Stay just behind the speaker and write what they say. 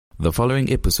The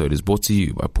following episode is brought to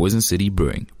you by Poison City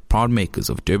Brewing, proud makers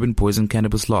of Durban Poison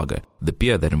Cannabis Lager, the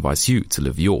beer that invites you to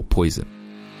live your poison.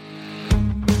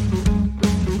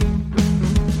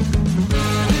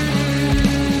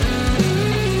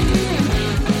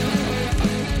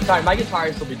 Sorry, my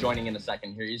guitarist will be joining in a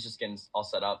second here. He's just getting all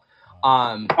set up.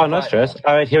 No stress.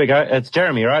 All right, here we go. It's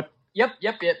Jeremy, right? Yep.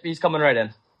 He's coming right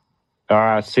in. All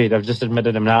right, sweet. I've just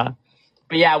admitted him now.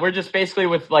 But yeah, we're just basically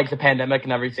with like the pandemic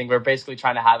and everything, we're basically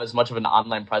trying to have as much of an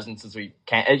online presence as we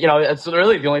can. You know, it's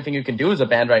really the only thing you can do as a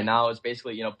band right now is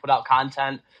basically, you know, put out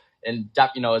content and,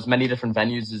 you know, as many different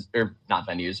venues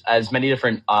as many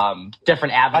different avenues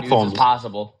platforms as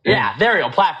possible. Yeah, there we go.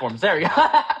 Platforms. There we go.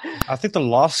 I think the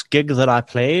last gig that I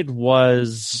played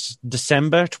was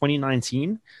December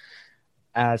 2019.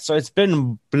 So it's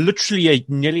been literally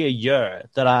nearly a year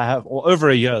that I have, or over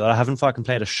a year that I haven't fucking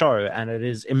played a show, and it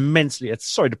is it's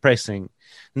so depressing.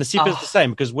 And Nasiba is the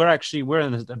same because we're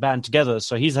in a band together,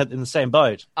 so he's in the same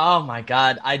boat. Oh my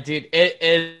god, it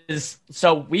is.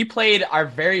 So we played our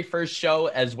very first show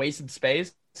as Wasted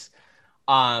Space,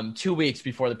 2 weeks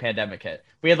before the pandemic hit.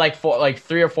 We had like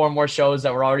 3 or 4 more shows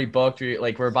that were already booked.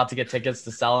 We're about to get tickets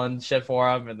to sell and shit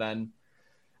for them, and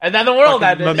then the world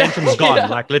ended. Momentum's gone.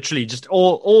 Like literally, just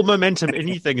all momentum.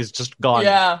 Anything is just gone.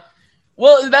 Yeah.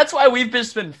 Well, that's why we've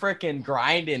just been freaking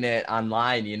grinding it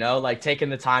online. You know, like taking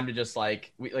the time to just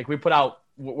we put out.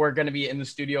 We're gonna be in the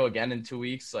studio again in 2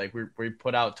 weeks. Like we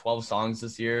put out 12 songs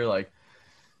this year. Like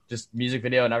just music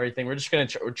video and everything. We're just gonna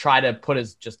try to put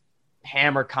just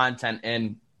hammer content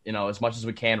in. You know, as much as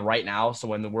we can right now. So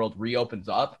when the world reopens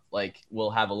up, like we'll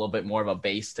have a little bit more of a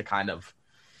base to kind of.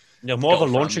 Yeah, more of a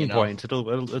launching point.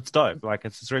 It's dope. Like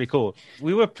it's really cool.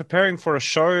 We were preparing for a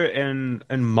show in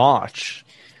March,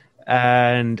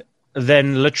 and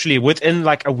then literally within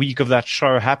like a week of that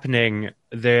show happening,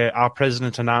 our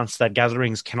president announced that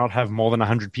gatherings cannot have more than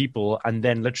 100 people, and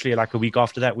then literally like a week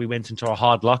after that, we went into a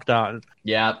hard lockdown.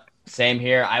 Yeah, same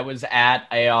here. I was at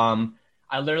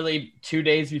I literally 2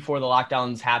 days before the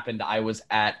lockdowns happened, I was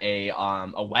at a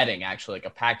wedding, actually, like a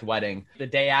packed wedding. The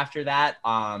day after that,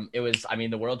 it was, I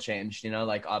mean, the world changed, you know,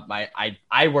 like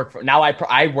I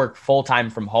work full time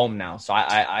from home now. So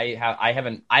I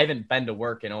haven't been to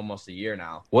work in almost a year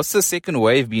now. What's the second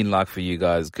wave been like for you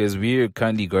guys? Because we're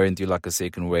currently going through like a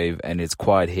second wave and it's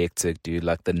quite hectic, dude.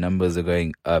 Like the numbers are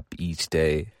going up each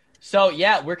day. So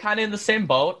yeah, we're kind of in the same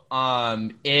boat.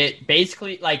 It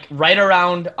basically like right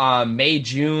around May,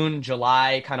 June,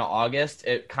 July, kind of August,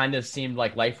 it kind of seemed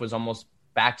like life was almost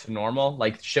back to normal.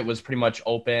 Like shit was pretty much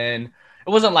open. It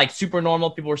wasn't like super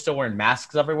normal. People were still wearing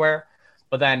masks everywhere.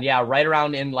 But then yeah, right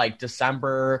around in like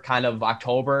December, kind of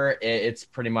October, it's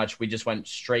pretty much we just went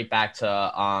straight back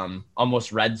to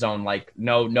almost red zone. Like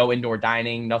no indoor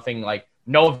dining, nothing, like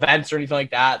no events or anything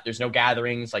like that. There's no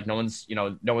gatherings. Like no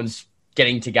one's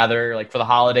getting together like for the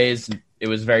holidays. It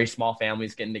was very small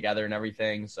families getting together and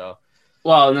everything. So,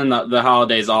 well, and then the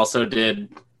holidays also did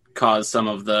cause some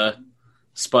of the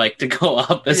spike to go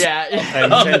up.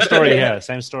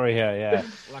 Same story here. Yeah.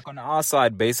 Like on our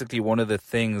side, basically one of the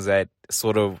things that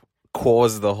sort of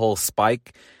caused the whole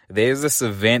spike, there's this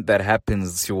event that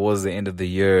happens towards the end of the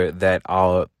year that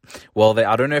I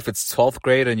don't know if it's 12th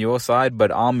grade on your side,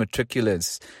 but our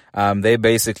matriculants, they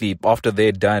basically, after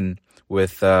they're done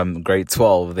with grade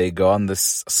 12, they go on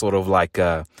this sort of like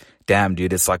damn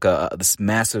dude, it's like this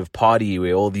massive party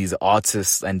where all these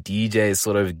artists and DJs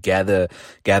sort of gather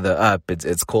up.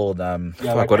 It's called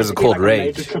what is it called?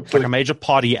 Rage. Like a major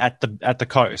party at the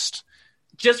coast.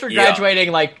 Just for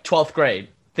graduating like 12th grade.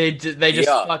 They just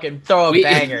fucking throw a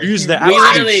banger. Use the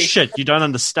absolute shit you don't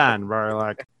understand, bro.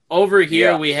 Like over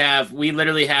here we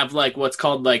literally have like what's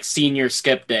called like senior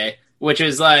skip day, which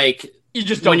is like you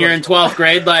just when you're in 12th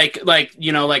grade, like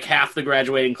you know, like half the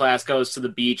graduating class goes to the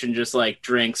beach and just like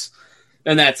drinks,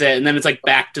 and that's it. And then it's like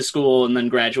back to school and then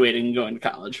graduating and going to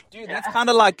college. Dude, that's kind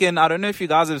of like I don't know if you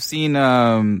guys have seen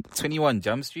 21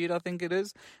 Jump Street. I think it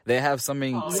is. They have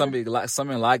something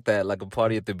like that, like a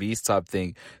party at the beach type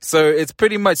thing. So it's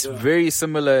pretty much very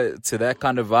similar to that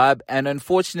kind of vibe. And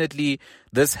unfortunately,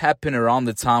 this happened around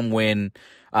the time when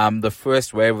the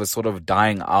first wave was sort of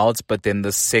dying out, but then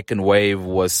the second wave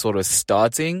was sort of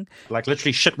starting. Like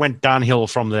literally shit went downhill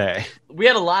from there. We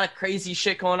had a lot of crazy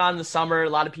shit going on in the summer, a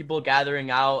lot of people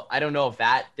gathering out. I don't know if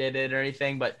that did it or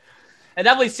anything, but it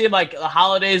definitely seemed like the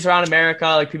holidays around America,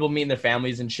 like people meeting their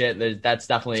families and shit. That's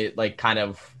definitely like kind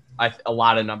of a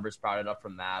lot of numbers sprouted up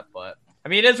from that. But I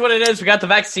mean, it is what it is. We got the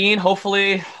vaccine.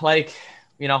 Hopefully, like,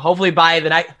 you know, hopefully by the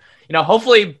night, you know,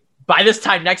 hopefully by this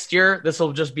time next year, this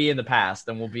will just be in the past,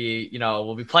 and we'll be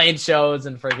playing shows,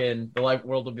 and friggin' the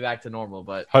world will be back to normal.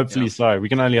 But hopefully so. We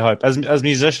can only hope. As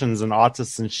musicians and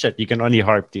artists and shit, you can only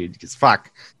hope, dude. Because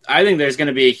fuck. I think there's going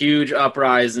to be a huge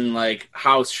uprise in like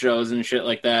house shows and shit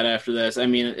like that after this. I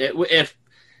mean,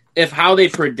 if how they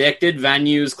predicted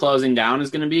venues closing down is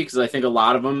going to be, because I think a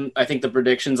lot of them, I think the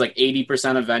predictions like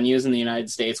 80% of venues in the United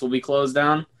States will be closed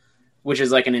down, which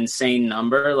is like an insane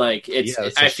number. Like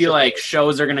I feel like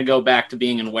shows are going to go back to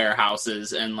being in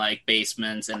warehouses and like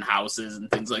basements and houses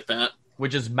and things like that.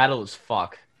 Which is metal as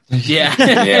fuck. Yeah.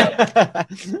 Yeah.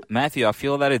 Matthew, I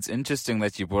feel that it's interesting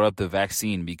that you brought up the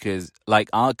vaccine because like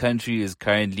our country is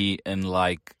currently in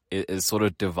like is sort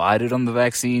of divided on the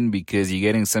vaccine because you're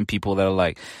getting some people that are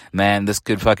like, man, this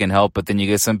could fucking help. But then you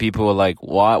get some people who are like,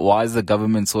 why is the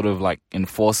government sort of like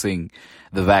enforcing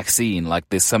the vaccine? Like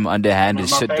there's some underhanded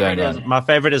shit going on. My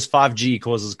favorite is 5G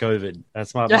causes COVID.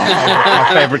 That's my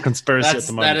favorite conspiracy at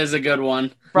the moment. That is a good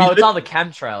one. Bro, it's all the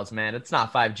chemtrails, man. It's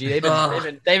not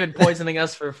 5G. They've been poisoning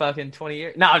us for fucking 20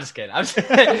 years. No, I'm just kidding.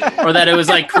 Or that it was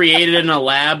like created in a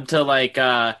lab to like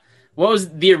what was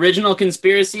the original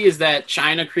conspiracy is that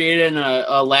China created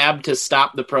a lab to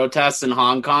stop the protests in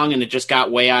Hong Kong and it just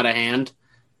got way out of hand.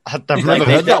 I've never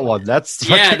heard that one. That's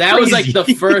that crazy. was like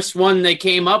the first one they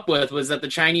came up with was that the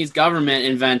Chinese government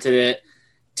invented it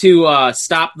to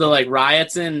stop the like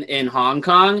riots in Hong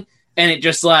Kong, and it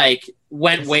just like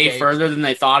went way further than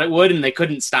they thought it would, and they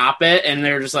couldn't stop it, and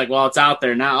they were just like, well, it's out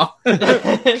there now.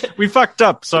 We fucked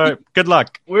up, so good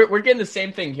luck. We're getting the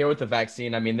same thing here with the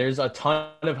vaccine. I mean, there's a ton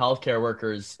of healthcare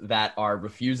workers that are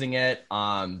refusing it.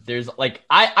 There's like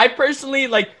I personally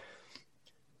like,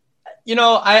 you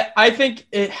know, I think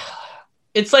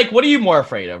it's like, what are you more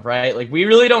afraid of, right? Like, we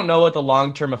really don't know what the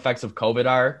long-term effects of COVID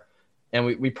are, and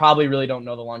we probably really don't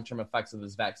know the long-term effects of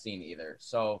this vaccine either.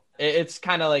 So it's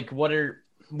kind of like, what are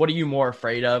you more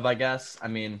afraid of, I guess? I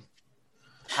mean,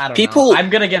 I don't know. I'm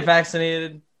going to get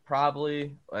vaccinated,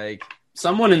 probably. Like,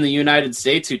 someone in the United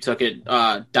States who took it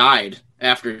died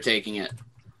after taking it.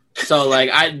 So,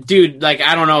 like, I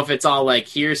don't know if it's all, like,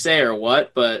 hearsay or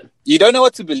what, but... You don't know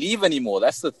what to believe anymore.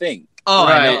 That's the thing. Oh,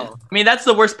 right. I know. I mean, that's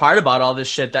the worst part about all this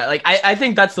shit. That, like, I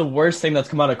think that's the worst thing that's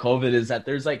come out of COVID is that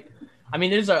there's, like... I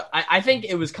mean, I think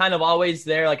it was kind of always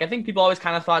there. Like, I think people always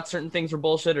kind of thought certain things were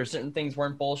bullshit or certain things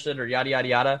weren't bullshit or yada, yada,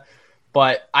 yada.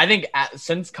 But I think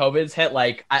since COVID's hit,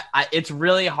 like, it's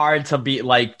really hard to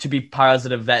be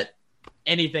positive that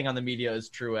anything on the media is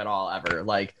true at all, ever.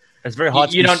 Like, it's very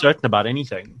hard to be certain about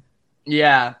anything.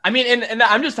 Yeah. I mean, and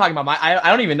I'm just talking about I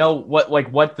don't even know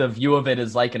what the view of it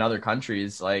is like in other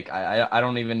countries. Like, I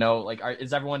don't even know, like,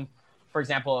 is everyone... For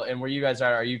example, and where you guys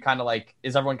are you kind of like,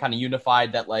 is everyone kind of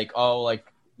unified that like, oh, like,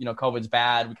 you know, COVID's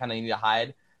bad, we kind of need to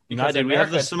hide? Because we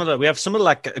have similar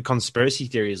like conspiracy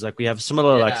theories. Like we have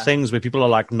similar like things where people are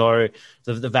like, no,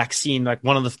 the vaccine, like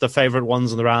one of the favorite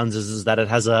ones on the rounds is that it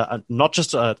has a not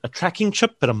just a tracking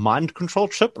chip, but a mind control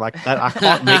chip. Like that, I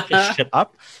can't make this shit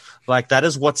up. Like that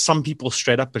is what some people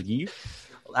straight up believe.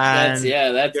 And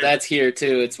that's here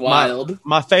too. It's wild.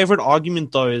 My favorite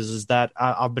argument though is that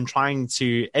I've been trying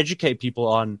to educate people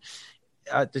on.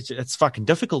 It's fucking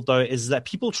difficult though. Is that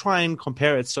people try and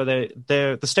compare it? So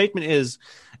the statement is,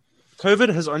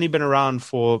 COVID has only been around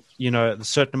for a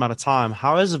certain amount of time.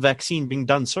 How is a vaccine being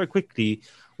done so quickly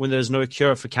when there's no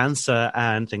cure for cancer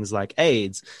and things like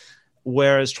AIDS?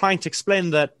 Whereas trying to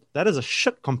explain that is a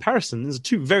shit comparison. These are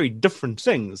two very different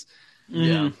things.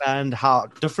 Yeah, and how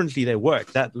differently they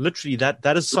work. That literally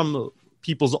that is some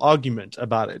people's argument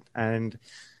about it. And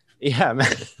yeah,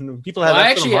 man, people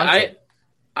have. Well,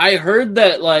 I heard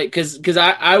that like because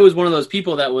I was one of those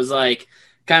people that was like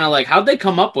kind of like, how'd they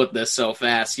come up with this so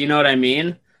fast? You know what I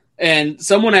mean? And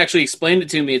someone actually explained it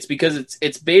to me. It's because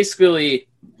it's basically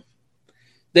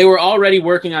they were already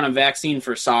working on a vaccine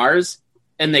for SARS,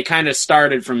 and they kind of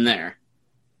started from there.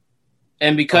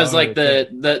 And because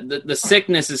the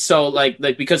sickness is so like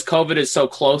because COVID is so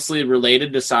closely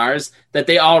related to SARS that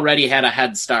they already had a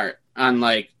head start on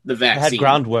like the vaccine. They had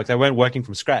groundwork. They weren't working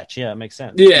from scratch. Yeah, it makes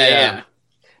sense. Yeah.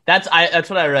 That's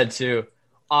what I read too.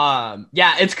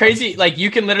 Yeah, it's crazy. Like you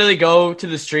can literally go to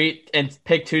the street and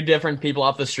pick two different people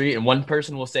off the street, and one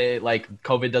person will say like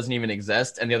COVID doesn't even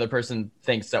exist, and the other person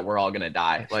thinks that we're all gonna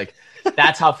die. Like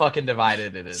that's how fucking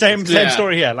divided it is. Same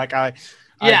story here. Like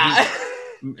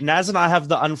Naz and I have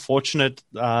the unfortunate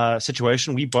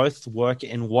situation. We both work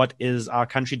in what is our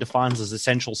country defines as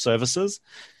essential services.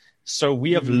 So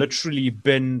we have literally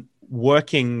been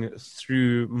working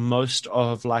through most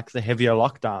of like the heavier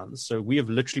lockdowns. So we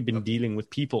have literally been dealing with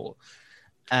people,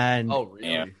 and oh,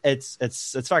 really?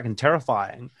 It's fucking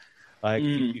terrifying. Like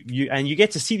you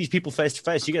get to see these people face to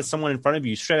face. You get someone in front of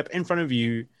you, straight up in front of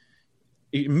you,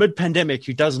 mid-pandemic,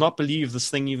 who does not believe this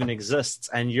thing even exists,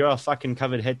 and you're fucking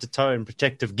covered head to toe in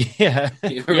protective gear.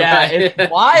 Yeah, it's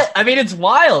wild. I mean, it's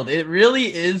wild. It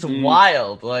really is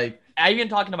wild. Like, I even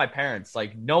talking to my parents,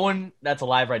 like, no one that's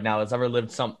alive right now has ever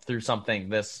lived through something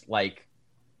this, like,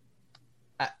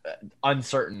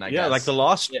 uncertain, I guess. Yeah, like the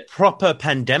last proper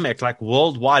pandemic, like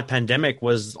worldwide pandemic,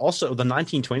 was also the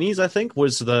 1920s, I think,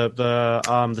 was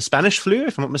the Spanish flu,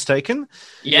 if I'm not mistaken.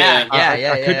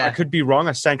 I could be wrong.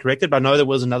 I stand corrected, but I know there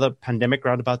was another pandemic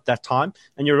around about that time.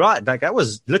 And you're right, like that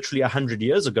was literally 100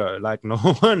 years ago. Like no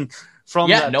one from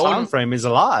that time frame is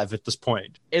alive at this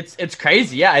point. It's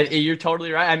crazy. Yeah, you're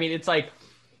totally right. I mean, it's like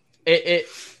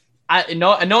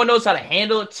no one knows how to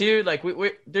handle it too. Like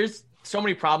there's so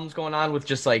many problems going on with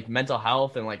just like mental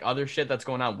health and like other shit that's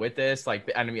going on with this.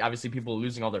 Like, I mean, obviously people are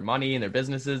losing all their money and their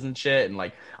businesses and shit. And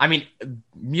like, I mean,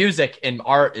 music and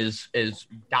art is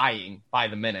dying by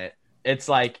the minute. It's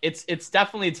like, it's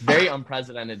very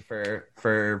unprecedented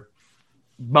for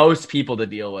most people to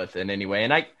deal with in any way.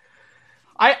 And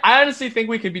I honestly think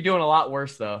we could be doing a lot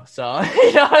worse though. So,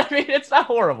 you know what I mean? It's not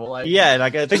horrible. Like, yeah,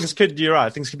 like you're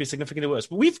right. Things could be significantly worse.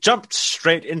 But we've jumped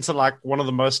straight into like one of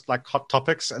the most like hot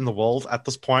topics in the world at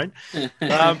this point.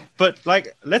 But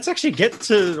like, let's actually get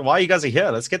to why you guys are here.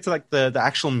 Let's get to like the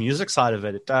actual music side of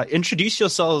it. Introduce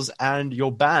yourselves and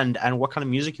your band and what kind of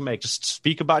music you make. Just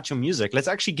speak about your music. Let's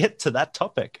actually get to that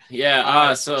topic.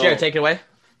 Yeah. So Jared, take it away.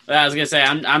 I was gonna say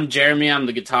I'm Jeremy. I'm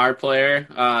the guitar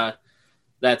player.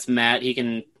 That's Matt. He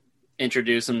can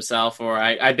introduce himself, or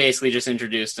I basically just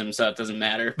introduced him, so it doesn't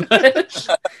matter. But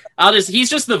he's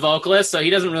just the vocalist, so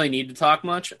he doesn't really need to talk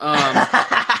much. But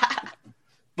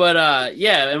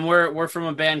yeah, and we're from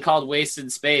a band called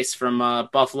Wasted Space from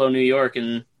Buffalo, New York,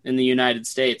 in the United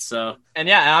States. So, and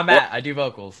yeah, I'm Matt. I do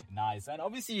vocals. Nice. And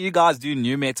obviously you guys do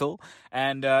new metal.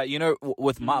 And, you know,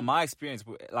 with my experience,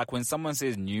 like when someone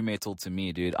says new metal to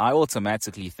me, dude, I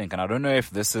automatically think, and I don't know if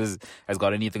this has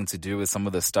got anything to do with some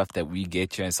of the stuff that we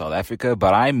get here in South Africa,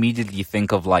 but I immediately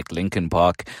think of like Linkin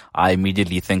Park. I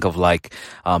immediately think of like,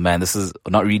 oh man, this is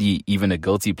not really even a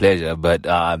guilty pleasure, but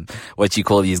what you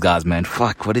call these guys, man?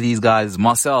 Fuck, what are these guys?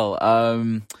 Marcel,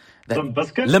 Limp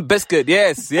Bizkit? Limp Bizkit,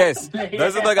 yes.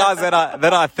 Those are the guys that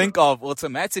I think of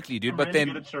automatically, dude. But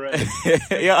then,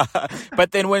 yeah.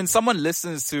 But then when someone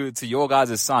listens to your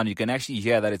guys' sound, you can actually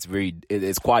hear that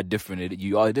it's quite different.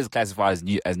 It is classified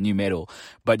as new metal,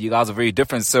 but you guys are very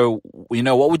different. So, you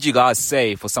know, what would you guys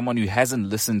say for someone who hasn't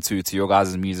listened to your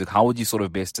guys' music? How would you sort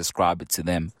of best describe it to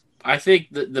them? I think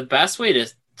the best way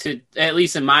to, at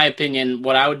least in my opinion,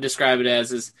 what I would describe it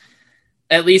as is,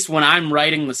 at least when I'm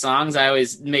writing the songs, I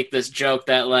always make this joke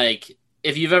that, like,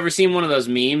 if you've ever seen one of those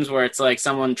memes where it's like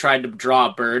someone tried to draw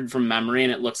a bird from memory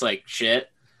and it looks like shit,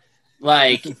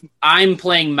 like, I'm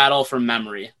playing metal from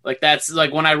memory. Like, that's,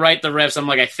 like, when I write the riffs, I'm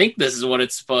like, I think this is what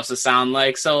it's supposed to sound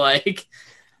like. So, like,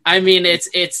 I mean,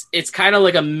 it's kind of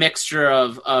like a mixture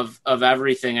of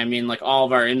everything. I mean, like, all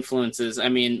of our influences. I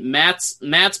mean,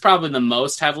 Matt's probably the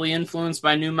most heavily influenced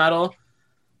by new metal.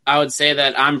 I would say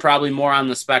that I'm probably more on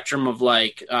the spectrum of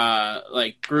like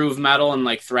groove metal and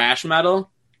like thrash metal.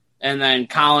 And then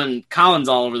Colin's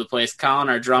all over the place. Colin,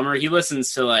 our drummer, he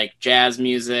listens to like jazz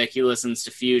music. He listens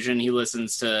to fusion. He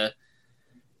listens to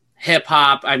hip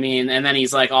hop. I mean, and then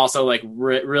he's like also like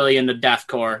really into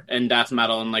deathcore and death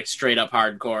metal and like straight up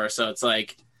hardcore. So it's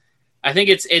like, I think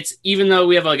it's even though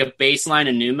we have like a baseline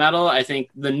of new metal, I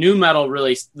think the new metal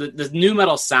really, the new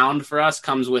metal sound for us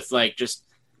comes with like just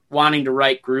wanting to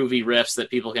write groovy riffs that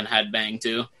people can headbang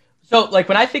to. So, like,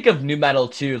 when I think of new metal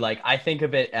too, like, I think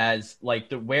of it as like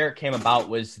where it came about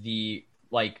was the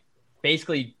like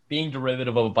basically being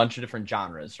derivative of a bunch of different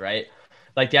genres, right?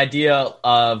 Like the idea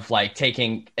of like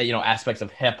taking, you know, aspects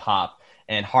of hip hop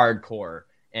and hardcore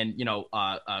and, you know,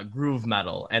 groove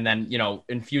metal, and then, you know,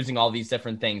 infusing all these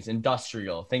different things,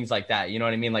 industrial things like that. You know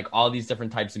what I mean? Like all these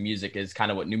different types of music is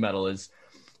kind of what new metal is,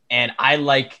 and I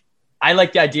like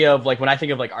the idea of like when I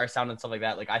think of like our sound and stuff like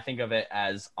that, like I think of it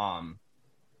as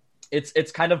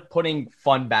it's kind of putting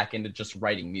fun back into just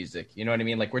writing music. You know what I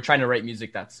mean? Like we're trying to write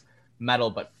music that's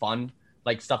metal but fun,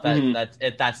 like stuff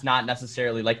that's not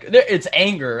necessarily like it's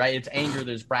anger, right? It's anger.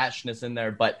 There's brashness in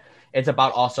there, but it's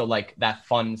about also like that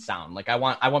fun sound. Like I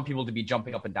want people to be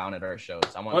jumping up and down at our shows.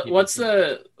 I want. What's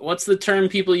the term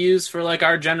people use for like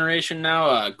our generation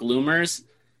now? Gloomers.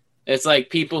 It's like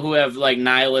people who have like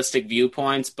nihilistic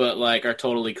viewpoints, but like are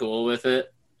totally cool with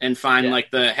it and find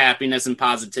like the happiness and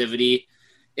positivity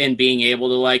in being able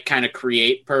to like kind of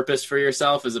create purpose for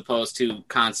yourself as opposed to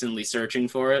constantly searching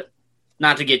for it.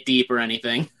 Not to get deep or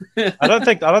anything. I don't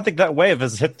think that wave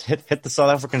has hit the South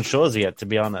African shores yet. To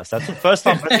be honest, that's the first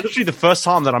time. That's literally the first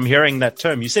time that I'm hearing that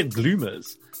term. You said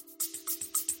gloomers.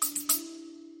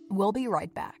 We'll be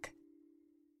right back.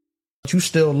 You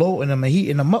still loading them and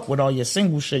heating them up with all your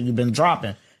single shit you've been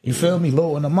dropping. You feel me?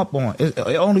 Loading them up on. It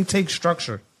only takes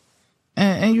structure,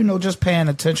 and you know, just paying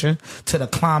attention to the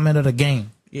climate of the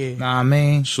game. Yeah, know what I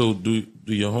mean. So do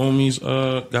your homies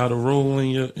got a role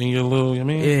in your little? I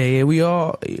mean, yeah, we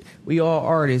all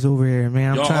artists over here,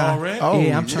 man.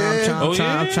 I'm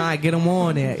trying to get them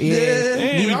on there.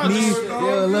 Yeah,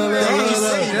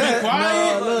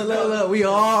 look, we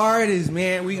all artists,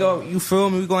 man. You feel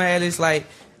me? We gonna have this like.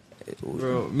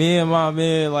 Bro, me and my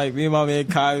man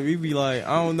Kai, we be like,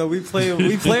 I don't know, we play with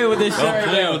this shit right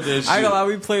now. I ain't gonna lie,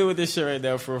 we play with this shit right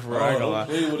now for I ain't gonna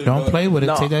lie. Don't play with it.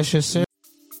 No. Take that shit serious.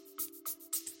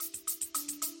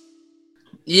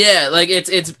 Yeah, like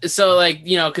it's so like,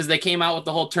 you know, because they came out with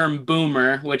the whole term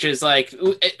boomer, which is I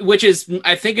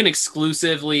think an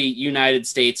exclusively United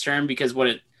States term, because what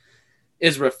it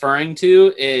is referring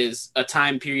to is a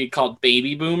time period called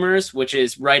baby boomers, which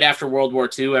is right after World War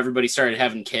II. Everybody started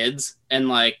having kids, and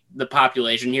like the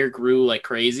population here grew like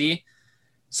crazy.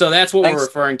 So that's what we're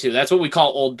referring to. That's what we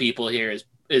call old people here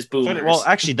is boomers. Well,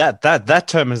 actually, that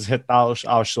term has hit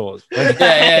our shores.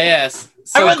 Yes.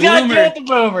 So I gotta get the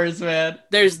boomers, man.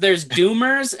 There's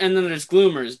doomers and then there's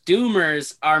gloomers.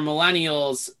 Doomers are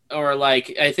millennials, or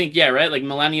like, I think, yeah, right? Like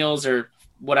millennials or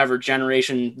whatever,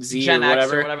 Generation Z Gen or whatever.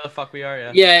 X or whatever the fuck we are,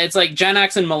 yeah. Yeah, it's like Gen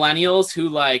X and millennials who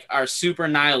like are super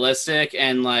nihilistic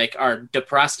and like are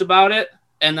depressed about it.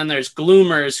 And then there's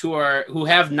gloomers who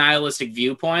have nihilistic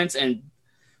viewpoints and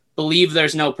believe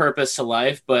there's no purpose to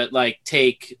life, but like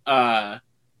take I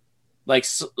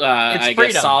guess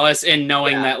solace in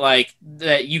knowing that like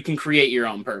that you can create your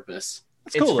own purpose.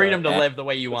 It's freedom to live the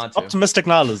way you want to. Optimistic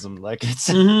nihilism, like it's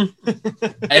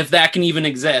if that can even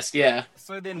exist, yeah.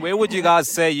 So then, where would you guys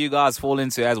say you guys fall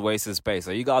into as Wasted Space?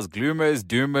 Are you guys gloomers,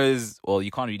 doomers? Well,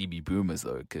 you can't really be boomers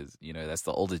though, because you know that's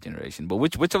the older generation. But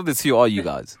which of the two are you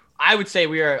guys? I would say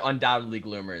we are undoubtedly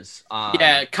gloomers.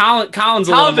 Yeah, Colin's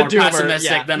a little more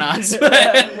pessimistic than us.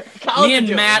 Me and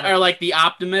Matt are like the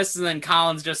optimists, and then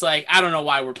Colin's just like, I don't know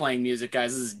why we're playing music,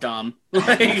 guys. This is dumb.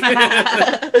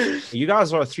 You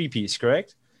guys are a three-piece,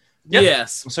 correct? Yep.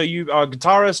 Yes. So you are a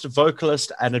guitarist, a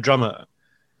vocalist, and a drummer.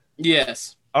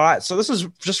 Yes. All right, so this is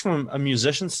just from a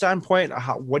musician standpoint.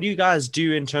 What do you guys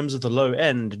do in terms of the low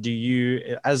end? Do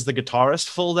you, as the guitarist,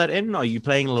 fill that in? Are you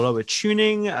playing lower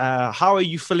tuning? How are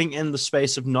you filling in the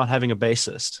space of not having a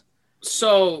bassist?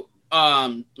 So,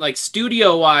 like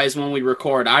studio-wise, when we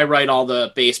record, I write all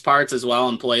the bass parts as well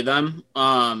and play them.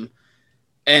 And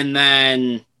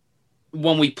then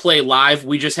when we play live,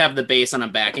 we just have the bass on a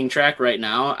backing track right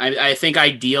now. I think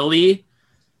ideally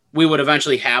we would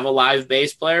eventually have a live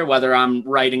bass player, whether I'm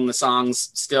writing the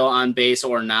songs still on bass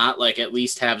or not, like at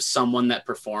least have someone that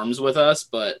performs with us.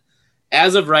 But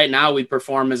as of right now, we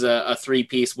perform as a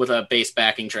three-piece with a bass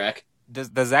backing track.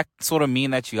 Does that sort of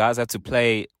mean that you guys have to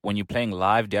play, when you're playing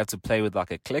live, do you have to play with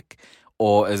like a click?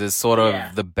 Or is it sort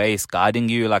of the bass guiding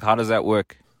you? Like, how does that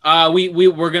work? We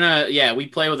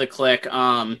play with a click.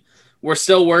 We're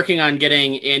still working on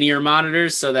getting in-ear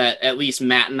monitors so that at least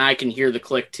Matt and I can hear the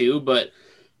click too, but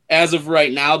as of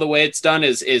right now, the way it's done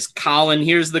is Colin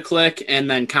hears the click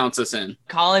and then counts us in.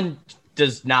 Colin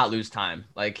does not lose time.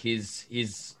 Like he's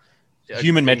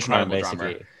human metronome, basically.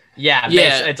 Drummer.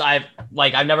 Yeah.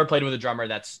 I've never played with a drummer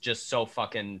that's just so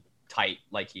fucking tight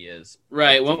like he is.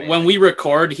 Right. When we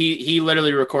record, he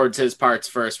literally records his parts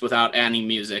first without any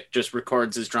music. Just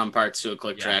records his drum parts to a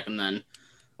click track and then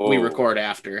we record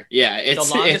after. Yeah,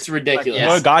 it's ridiculous.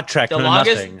 No guide track,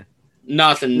 nothing.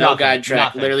 Nothing, no guide track.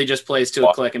 Nothing. Literally just plays to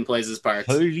a click and plays his parts.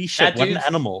 Holy shit, what an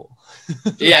animal.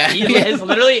 Yeah.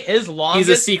 His longest. He's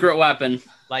a secret weapon.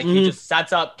 Like, he just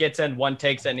sets up, gets in, one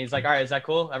takes it, and he's like, all right, is that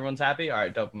cool? Everyone's happy? All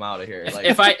right, dope, I'm out of here. Like,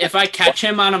 if I catch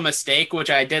him on a mistake, which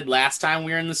I did last time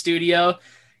we were in the studio,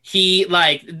 he's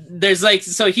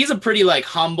a pretty, like,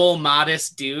 humble,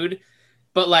 modest dude.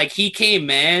 But, like, he came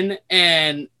in,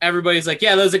 and everybody's like,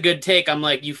 yeah, that was a good take. I'm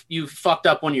like, you fucked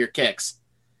up one of your kicks.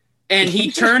 And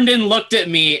he turned and looked at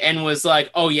me and was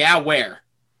like, oh, yeah, where?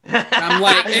 I'm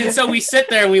like, and so we sit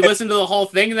there and we listen to the whole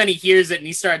thing, and then he hears it and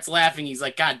he starts laughing. He's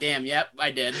like, God damn, yep,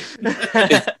 I did.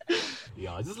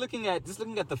 Yeah, just looking at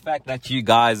the fact that you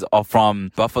guys are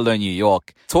from Buffalo, New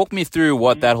York. Talk me through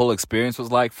what that whole experience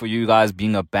was like for you guys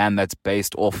being a band that's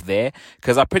based off there.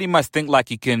 Because I pretty much think like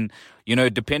you can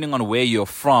depending on where you're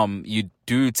from, you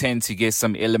do tend to get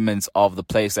some elements of the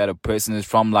place that a person is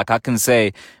from. Like I can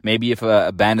say, maybe if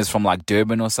a band is from like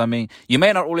Durban or something, you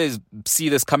may not always see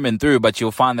this coming through, but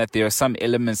you'll find that there are some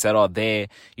elements that are there,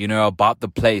 about the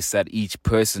place that each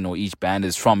person or each band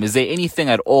is from. Is there anything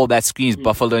at all that screams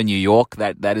Buffalo, New York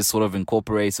that is sort of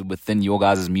incorporated within your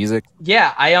guys' music?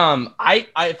 Yeah, I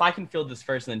if I can field this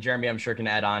first, and then Jeremy, I'm sure, can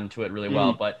add on to it really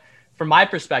well. But from my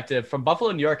perspective, from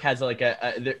Buffalo, New York has like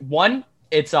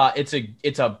it's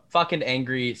a fucking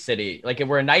angry city. Like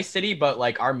we're a nice city, but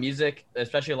like our music,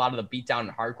 especially a lot of the beatdown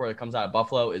and hardcore that comes out of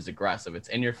Buffalo, is aggressive. It's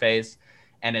in your face,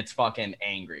 and it's fucking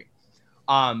angry.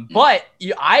 But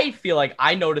I feel like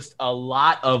I noticed a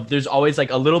lot of there's always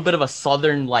like a little bit of a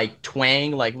southern like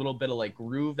twang, like a little bit of like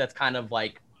groove that's kind of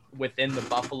like within the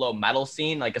Buffalo metal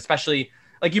scene, like especially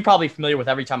like you're probably familiar with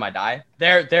Every Time I Die.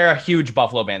 They're a huge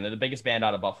Buffalo band. They're the biggest band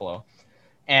out of Buffalo.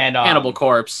 And Cannibal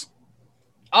Corpse.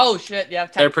 Oh shit, yeah.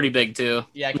 They're pretty big too.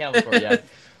 Yeah, Cannibal Corpse, yeah.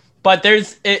 But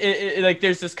there's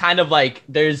there's this kind of like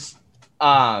there's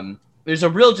a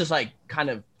real just like kind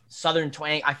of southern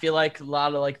twang. I feel like a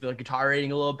lot of like the guitar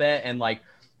rating a little bit, and like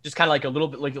just kind of like a little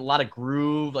bit like a lot of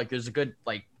groove. Like there's a good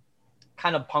like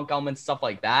kind of punk elements, stuff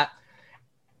like that.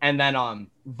 And then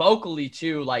vocally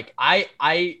too, like I'm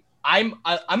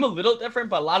a little different,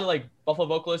 but a lot of like Buffalo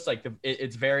vocalists, like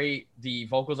the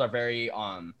vocals are very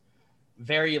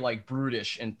like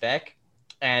brutish and thick,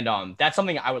 and that's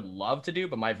something I would love to do,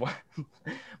 but my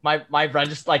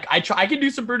register, like I can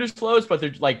do some brutish flows, but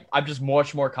they're like I'm just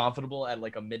much more comfortable at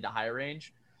like a mid to high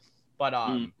range. But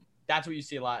that's what you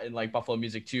see a lot in like Buffalo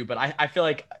music too. But I feel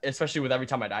like especially with Every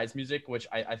Time I Die's music, which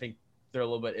I think they're a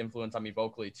little bit influenced on me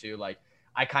vocally too, like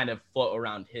I kind of float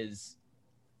around his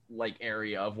like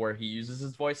area of where he uses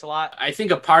his voice a lot. I think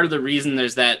a part of the reason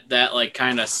there's that like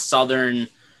kind of southern,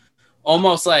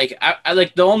 almost like I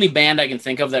like the only band I can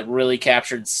think of that really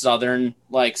captured southern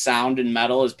like sound in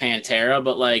metal is Pantera,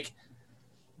 but like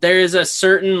there is a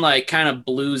certain like kind of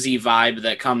bluesy vibe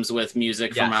that comes with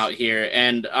music from out here,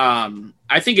 and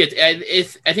I think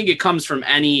it comes from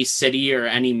any city or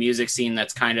any music scene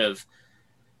that's kind of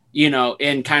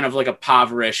in kind of like a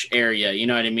impoverished area, you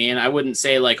know what I mean? I wouldn't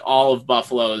say like all of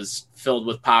Buffalo's filled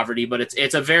with poverty, but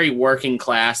it's a very working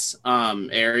class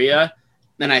area.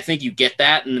 And I think you get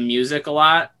that in the music a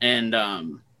lot. And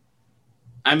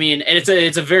I mean, it's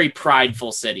a very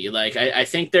prideful city. Like I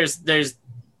think there's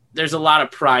a lot of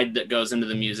pride that goes into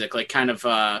the music, like kind of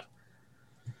I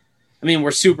mean,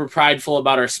 we're super prideful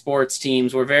about our sports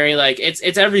teams. We're very like it's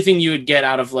everything you would get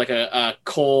out of like a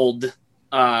cold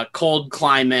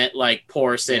climate, like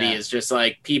poor city. Is just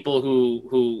like people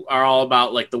who are all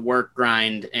about like the work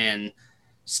grind and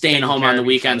staying home on the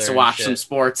weekends to watch some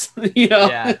sports,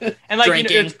 Yeah. And like,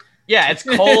 drinking. It's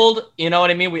cold. You know what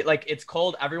I mean? It's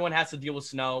cold. Everyone has to deal with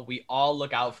snow. We all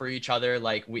look out for each other.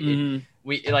 Like we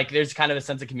like, there's kind of a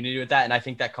sense of community with that. And I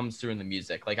think that comes through in the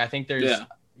music. Like, I think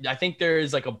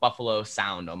there's like a Buffalo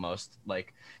sound almost.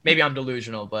 Like maybe I'm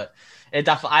delusional, but it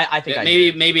definitely, I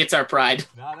think maybe it's our pride.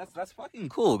 No, that's fucking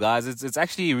cool, guys. It's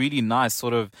actually really nice,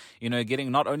 sort of,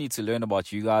 getting not only to learn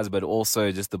about you guys, but also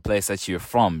just the place that you're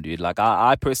from, dude. Like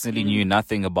I personally knew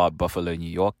nothing about Buffalo, New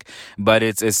York, but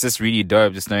it's just really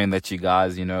dope just knowing that you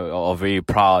guys, are very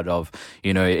proud of,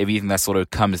 everything that sort of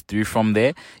comes through from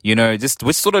there. Just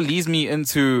which sort of leads me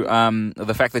into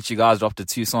the fact that you guys dropped a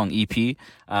 2-song EP,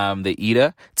 The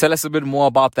Eater. Tell us a bit more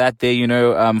about that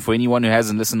there, for anyone who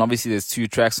hasn't listened. Obviously there's 2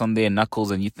 tracks on there,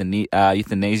 Knuckles and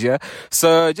Euthanasia.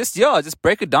 So just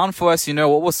break it down for us.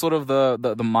 What was sort of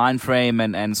the mind frame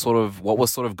and sort of what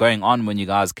was sort of going on when you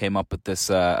guys came up with this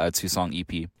 2-song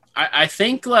EP? I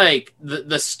think like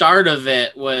the start of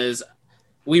it was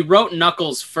we wrote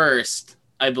Knuckles first,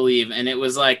 I believe, and it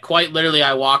was like quite literally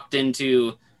I walked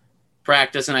into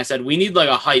practice and I said, we need like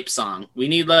a hype song. We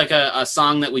need like a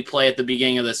song that we play at the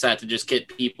beginning of the set to just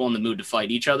get people in the mood to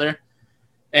fight each other.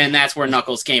 And that's where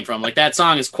Knuckles came from. Like that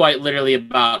song is quite literally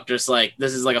about just like,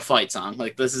 this is like a fight song.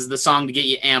 Like this is the song to get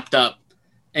you amped up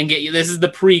and this is the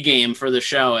pregame for the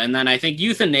show. And then I think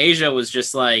Euthanasia was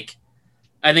just like,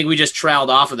 I think we just trailed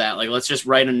off of that. Like, let's just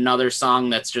write another song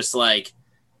that's just like,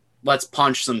 let's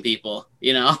punch some people,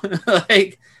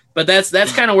 like, but that's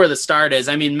kind of where the start is.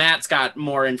 I mean, Matt's got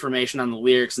more information on the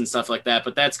lyrics and stuff like that,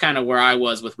 but that's kind of where I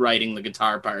was with writing the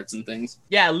guitar parts and things.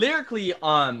 Yeah. Lyrically,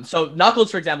 so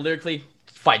Knuckles, for example, lyrically,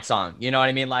 fight song, you know what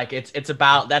I mean? Like that's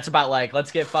about like, let's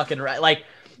get fucking like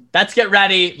let's get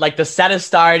ready, like the set is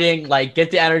starting, like get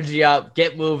the energy up,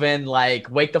 get moving, like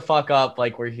wake the fuck up,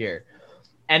 like we're here.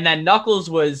 And then Knuckles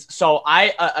was, so I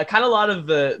kind of a lot of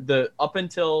the up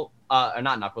until or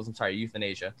not Knuckles, I'm sorry,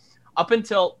 Euthanasia, up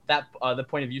until that the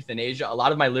point of euthanasia, a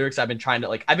lot of my lyrics I've been trying to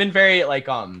like. I've been very like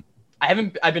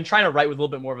I've been trying to write with a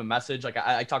little bit more of a message. Like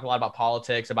I talk a lot about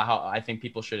politics, about how I think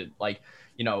people should like,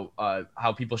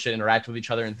 how people should interact with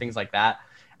each other and things like that.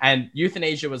 And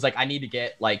euthanasia was like, I need to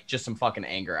get like just some fucking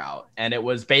anger out. And it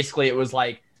was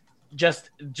like just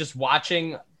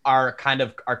watching our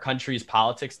country's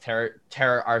politics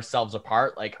tear ourselves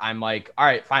apart. Like, I'm like, all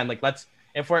right, fine. Like,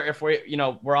 if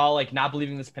we're all like not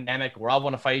believing this pandemic, we're all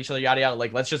want to fight each other, yada, yada.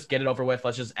 Like, let's just get it over with.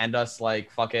 Let's just end us.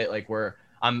 Like, fuck it. Like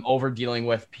I'm over dealing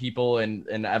with people and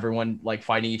everyone like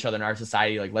fighting each other in our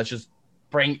society. Like, let's just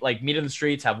meet in the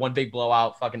streets, have one big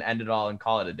blowout, fucking end it all and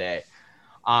call it a day.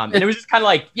 And it was just kind of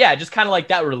like,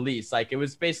 that release. Like, it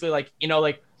was basically like,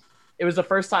 like it was the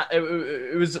first time,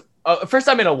 it was first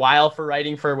time in a while for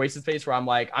writing for Wasted Space where I'm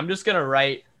like, I'm just going to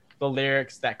write the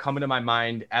lyrics that come into my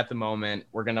mind at the moment.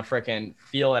 We're going to freaking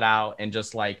feel it out and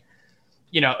just like,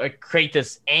 create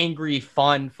this angry,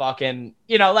 fun fucking,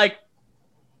 like,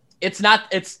 it's not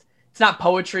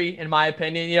poetry in my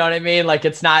opinion. You know what I mean? Like,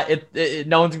 it's not,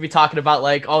 no one's gonna be talking about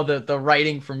like, oh, the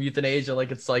writing from euthanasia.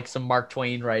 Like, it's like some Mark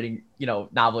Twain writing,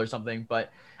 novel or something.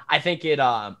 But I think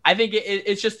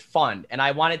it's just fun. And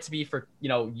I want it to be for,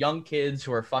 young kids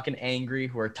who are fucking angry,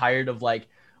 who are tired of like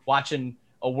watching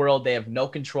a world they have no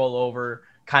control over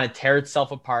kind of tear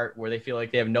itself apart, where they feel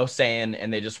like they have no say in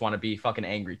and they just want to be fucking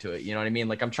angry to it. You know what I mean?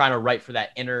 Like, I'm trying to write for that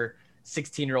inner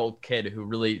 16-year-old kid who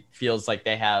really feels like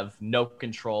they have no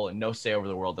control and no say over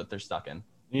the world that they're stuck in.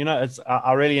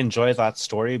 I really enjoy that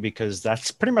story because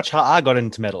that's pretty much how I got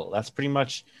into metal. That's pretty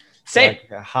much same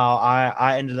like how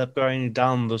I ended up going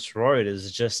down this road.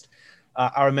 Is just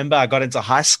I remember I got into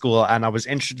high school and I was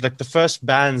like the first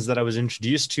bands that I was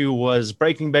introduced to was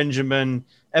Breaking Benjamin,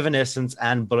 Evanescence,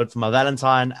 and Bullet for My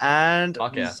Valentine. And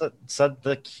so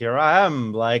here I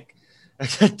am, like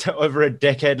over a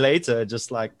decade later, just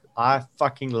like, I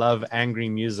fucking love angry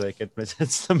music.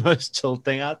 It's the most chill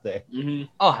thing out there. Mm-hmm.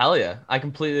 Oh, hell yeah. I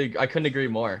couldn't agree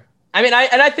more. I mean,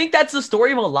 I think that's the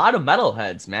story of a lot of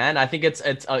metalheads, man. I think it's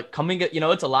it's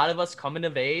a lot of us coming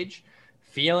of age,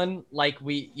 feeling like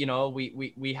we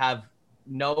have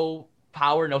no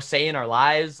power, no say in our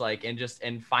lives, like,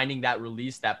 and finding that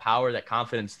release, that power, that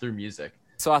confidence through music.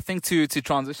 So I think to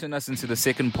transition us into the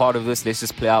second part of this, let's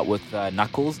just play out with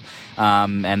Knuckles.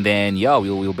 And then,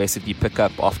 we'll basically pick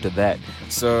up after that.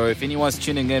 So if anyone's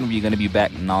tuning in, we're going to be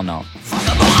back now.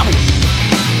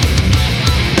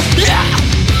 Yeah!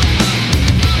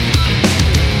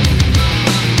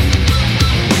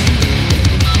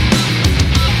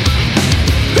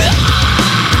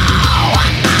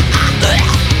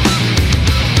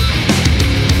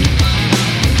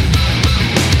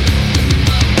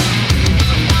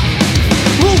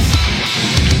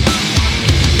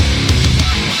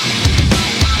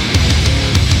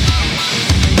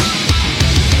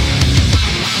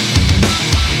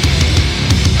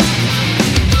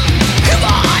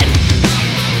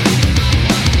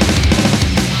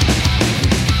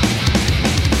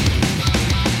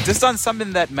 Just on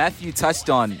something that Matthew touched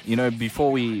on,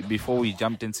 before we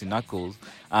jumped into Knuckles,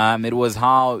 it was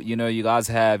how, you guys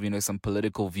have, some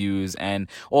political views, and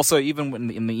also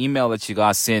even in the email that you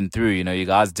guys sent through, you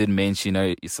guys did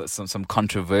mention, some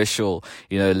controversial,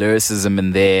 lyricism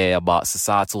in there about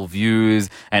societal views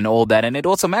and all that. And it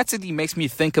automatically makes me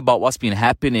think about what's been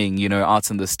happening,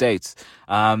 out in the States.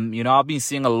 I've been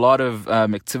seeing a lot of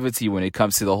activity when it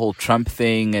comes to the whole Trump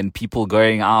thing and people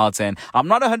going out, and I'm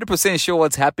not 100% sure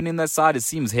what's happening that side. It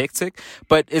seems hectic,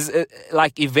 but is it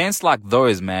like events like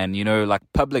those, man, like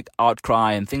public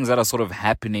outcry and things that are sort of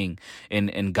happening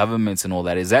in governments and all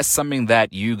that, is that something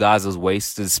that you guys as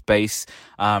Wasted Space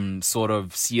sort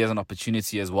of see as an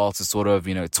opportunity as well to sort of,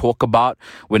 talk about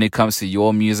when it comes to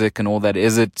your music and all that?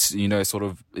 Is it,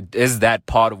 is that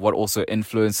part of what also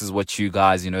influences what you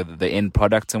guys, the end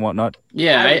product and whatnot?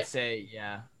 Yeah, I would say,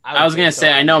 yeah. I was going to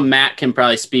say, I know Matt can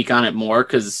probably speak on it more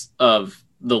because of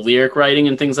the lyric writing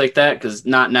and things like that, because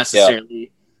not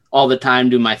necessarily all the time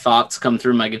do my thoughts come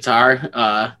through my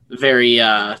guitar. Very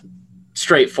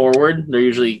straightforward.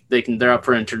 They're up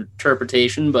for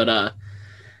interpretation, but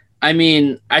I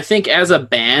mean, I think as a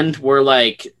band, we're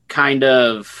like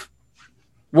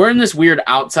we're in this weird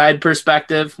outside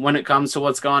perspective when it comes to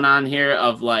what's going on here,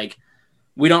 of like,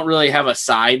 we don't really have a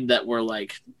side that we're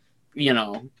like,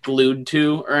 glued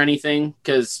to or anything.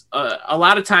 Cause a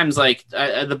lot of times, like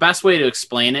the best way to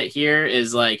explain it here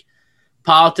is like,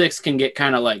 politics can get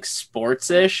kind of like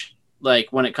sports-ish. Like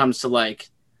when it comes to like,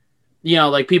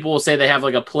 like people will say they have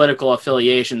like a political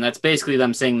affiliation. That's basically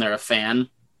them saying they're a fan.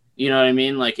 You know what I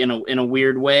mean? Like in a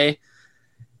weird way.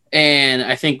 And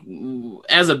I think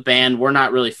as a band, we're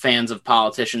not really fans of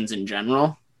politicians in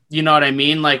general. You know what I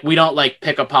mean? Like, we don't like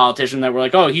pick a politician that we're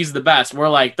like, oh, he's the best. We're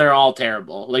like, they're all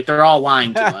terrible. Like, they're all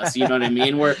lying to us. You know what I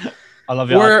mean? We're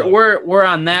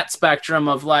on that spectrum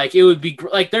of like, it would be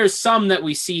like, there's some that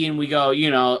we see and we go, you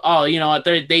know, oh, you know what,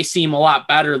 they seem a lot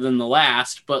better than the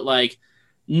last, but like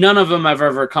none of them have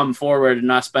ever come forward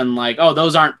and us been like, oh,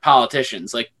 those aren't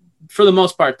politicians. Like, for the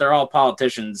most part, they're all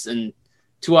politicians, and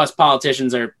to us,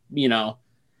 politicians are, you know,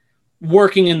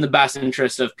 working in the best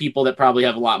interest of people that probably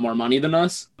have a lot more money than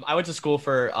us. I went to school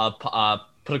for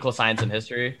political science and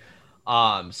history.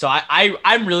 So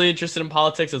I'm really interested in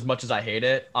politics as much as I hate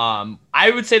it.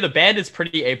 I would say the band is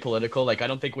pretty apolitical. Like, I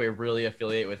don't think we really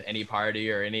affiliate with any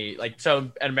party or any, like,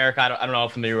 so in America, I don't know how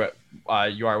familiar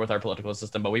you are with our political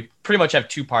system, but we pretty much have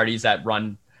two parties that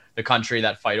run the country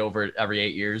that fight over it every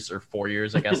 8 years or 4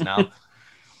 years, I guess now.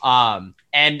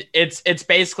 And it's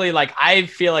basically like, I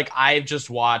feel like I've just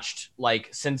watched, like,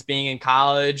 since being in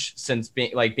college, since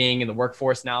being in the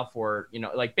workforce now for, you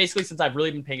know, like, basically since I've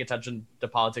really been paying attention to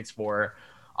politics for,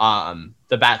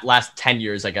 the last 10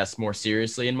 years, I guess, more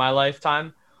seriously in my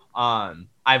lifetime.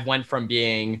 I've went from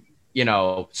being, you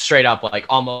know, straight up, like,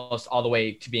 almost all the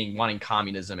way to wanting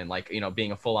communism and, like, you know,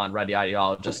 being a full on red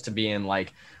ideologist, to being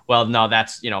like, well, no,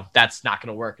 that's not going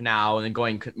to work now. And then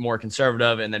going more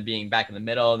conservative, and then being back in the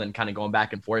middle, and then kind of going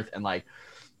back and forth. And like,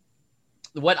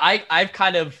 what I've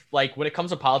kind of like, when it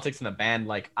comes to politics in the band,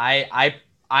 like I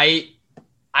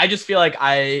just feel like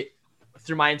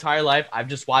through my entire life, I've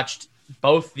just watched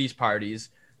both these parties,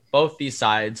 both these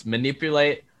sides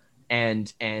manipulate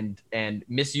and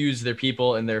misuse their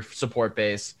people and their support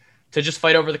base to just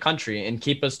fight over the country and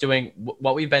keep us doing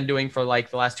what we've been doing for like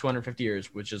the last 250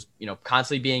 years, which is, you know,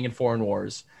 constantly being in foreign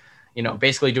wars, you know,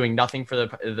 basically doing nothing for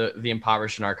the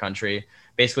impoverished in our country,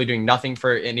 basically doing nothing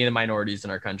for any of the minorities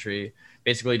in our country,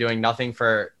 basically doing nothing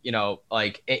for, you know,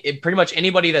 like pretty much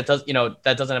anybody that does, you know,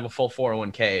 that doesn't have a full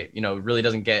 401k, you know, really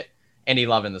doesn't get any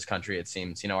love in this country, it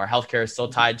seems. You know, our healthcare is still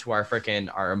tied to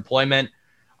our employment.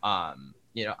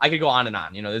 You know, I could go on and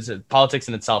on. You know, this is politics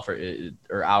in itself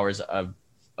or hours of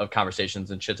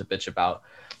conversations and shit to bitch about.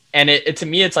 And it to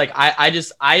me, it's like,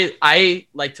 I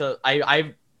like to,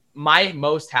 my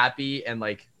most happy and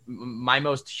like my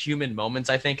most human moments,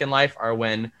 I think, in life are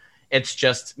when it's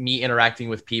just me interacting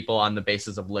with people on the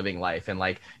basis of living life, and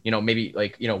like, you know, maybe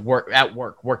like, you know,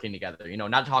 working together, you know,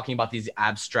 not talking about these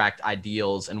abstract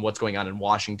ideals and what's going on in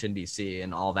Washington, D.C.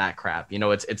 and all that crap. You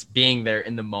know, it's being there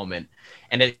in the moment.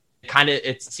 And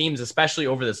it seems, especially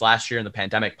over this last year in the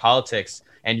pandemic, politics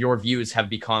and your views have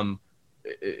become,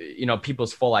 you know,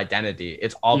 people's full identity.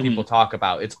 It's all people talk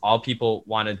about. It's all people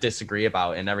want to disagree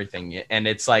about and everything. And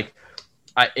it's like,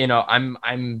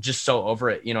 I'm just so over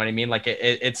it. You know what I mean? Like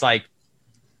it's like,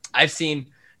 I've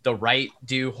seen the right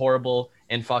do horrible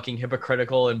and fucking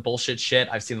hypocritical and bullshit shit.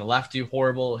 I've seen the left do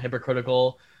horrible,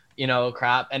 hypocritical, you know,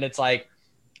 crap. And it's like,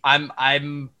 I'm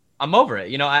over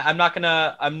it. You know, I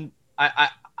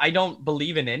don't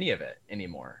believe in any of it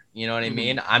anymore. You know what I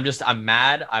mean? I'm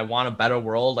mad. I want a better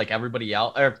world like everybody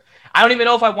else. Or I don't even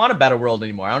know if I want a better world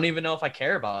anymore. I don't even know if I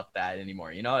care about that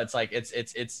anymore. You know, it's like,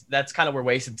 it's that's kind of where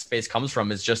Wasted Space comes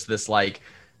from, is just this, like,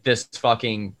 this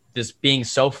being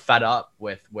so fed up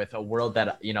with a world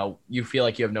that, you know, you feel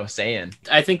like you have no say in.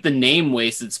 I think the name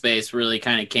Wasted Space really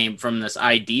kind of came from this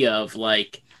idea of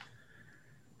like,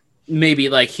 maybe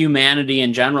like humanity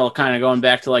in general, kind of going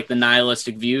back to like the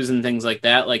nihilistic views and things like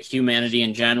that. Like, humanity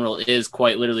in general is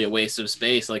quite literally a waste of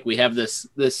space. Like, we have this,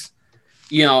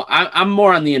 you know, I'm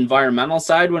more on the environmental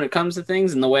side when it comes to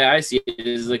things. And the way I see it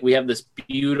is like, we have this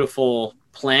beautiful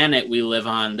planet we live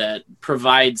on that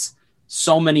provides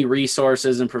so many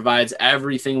resources and provides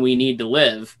everything we need to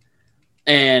live.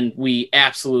 And we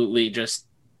absolutely just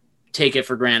take it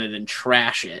for granted and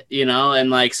trash it, you know? And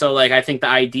like, so like, I think the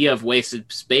idea of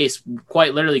wasted space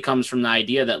quite literally comes from the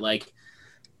idea that like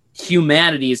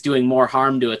humanity is doing more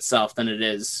harm to itself than it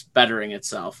is bettering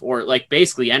itself, or like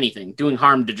basically anything, doing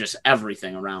harm to just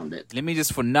everything around it. Let me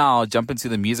just for now jump into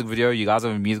the music video. You guys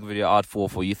have a music video out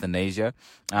for Euthanasia.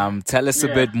 Tell us a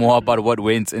bit more about what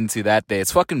went into that there.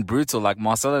 It's fucking brutal. Like,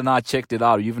 Marcel and I checked it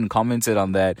out. You even commented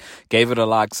on that, gave it a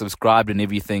like, subscribed and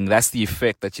everything. That's the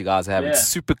effect that you guys have. It's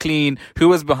super clean. Who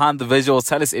was behind the visuals?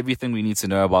 Tell us everything we need to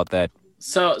know about that.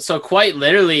 So quite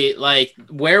literally, like,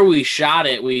 where we shot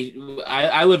it,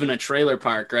 I live in a trailer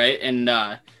park, right?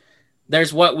 And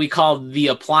there's what we call the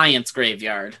appliance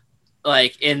graveyard,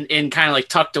 like in kind of like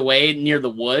tucked away near the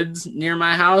woods near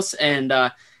my house. And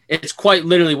it's quite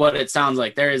literally what it sounds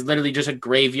like. There is literally just a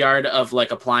graveyard of like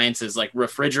appliances, like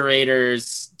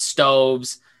refrigerators,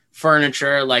 stoves,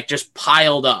 furniture, like just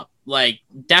piled up. Like,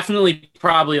 definitely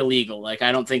probably illegal. Like,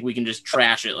 I don't think we can just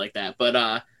trash it like that.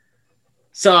 But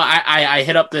So I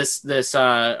hit up the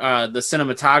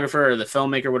cinematographer or the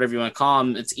filmmaker, whatever you want to call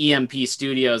him. It's EMP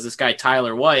Studios. This guy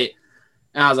Tyler White,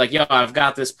 and I was like, "Yo, I've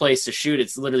got this place to shoot.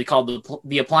 It's literally called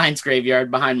the Appliance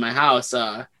Graveyard behind my house."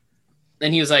 And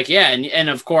he was like, "Yeah," and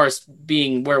of course,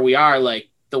 being where we are, like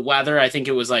the weather, I think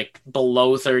it was like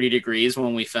below 30 degrees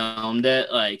when we filmed it.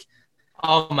 Like,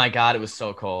 oh my God, it was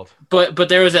so cold. But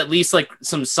there was at least like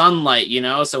some sunlight, you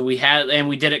know? So we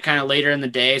did it kind of later in the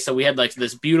day. So we had like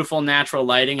this beautiful natural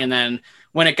lighting. And then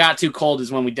when it got too cold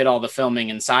is when we did all the filming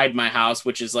inside my house,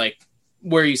 which is like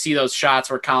where you see those shots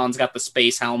where Colin's got the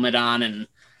space helmet on and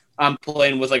I'm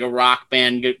playing with like a Rock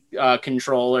Band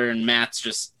controller and Matt's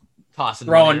just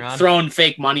throwing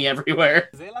fake money everywhere.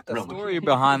 Is there like a story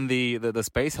behind the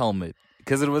space helmet?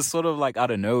 Because it was sort of like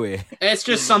out of nowhere. It's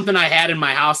just something I had in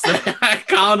my house that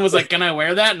Colin was like, "Can I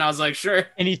wear that?" And I was like, "Sure."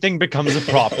 Anything becomes a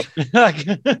prop.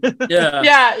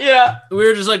 Yeah. We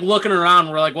were just like looking around.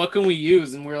 We're like, "What can we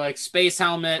use?" And we're like, "Space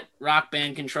helmet, Rock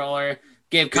Band controller."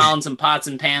 Gave Colin some pots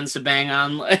and pans to bang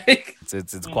on. Like,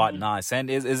 it's quite nice. And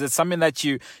is it something that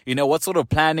you know, what sort of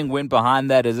planning went behind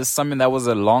that? Is this something that was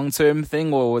a long-term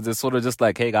thing, or was it sort of just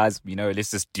like, "Hey guys, you know, let's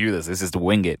just do this. Let's just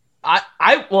wing it"?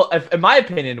 Well, in my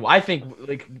opinion, I think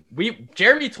like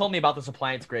Jeremy told me about this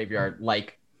Appliance Graveyard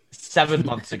like 7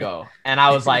 months ago, and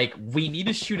I was like, we need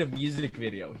to shoot a music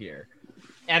video here.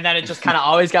 And then it just kind of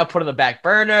always got put on the back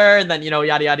burner, and then, you know,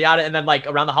 yada yada yada. And then like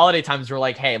around the holiday times, we're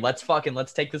like, hey, let's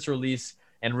take this release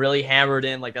and really hammer it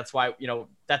in. Like that's why, you know,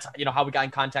 that's, you know, how we got in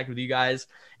contact with you guys.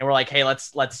 And we're like, hey,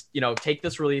 let's you know, take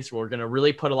this release. We're gonna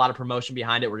really put a lot of promotion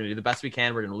behind it. We're gonna do the best we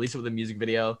can. We're gonna release it with a music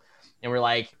video. And we're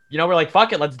like,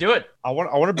 fuck it, let's do it. I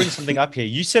want to bring something up here.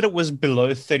 You said it was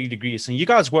below 30 degrees, and you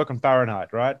guys work on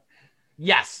Fahrenheit, right?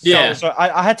 Yes. Yeah. So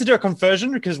I had to do a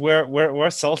conversion because we're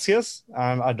Celsius.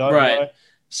 I don't know.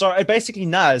 So it basically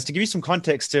Naz, to give you some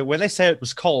context to when they say it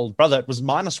was cold, brother, it was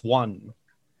 -1.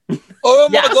 Oh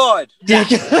my God.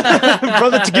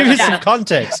 Brother, to give you some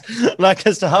context, like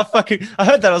as to how fucking I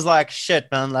heard that, I was like, shit,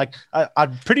 man. Like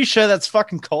I'm pretty sure that's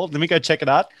fucking cold. Let me go check it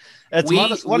out. It's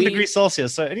 -1 degree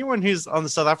Celsius. So anyone who's on the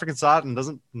South African side and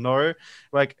doesn't know,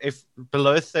 like if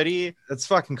below 30, it's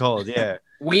fucking cold. Yeah.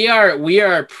 We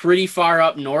are pretty far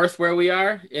up north where we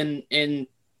are in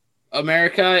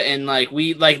America, and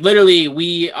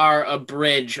we are a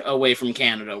bridge away from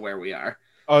Canada where we are.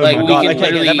 Oh like, my God.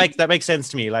 Okay, that makes sense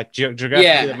to me. Like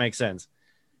geographically, that makes sense.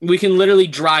 We can literally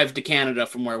drive to Canada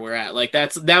from where we're at. Like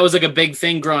that was like a big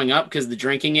thing growing up because the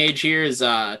drinking age here is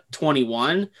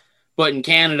 21. But in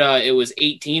Canada, it was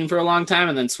 18 for a long time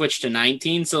and then switched to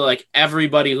 19. So, like,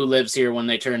 everybody who lives here when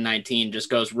they turn 19 just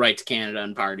goes right to Canada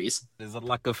and parties. Is it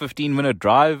like a 15-minute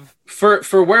drive? For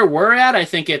where we're at, I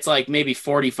think it's like maybe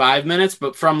 45 minutes.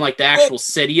 But from, like, the actual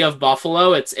city of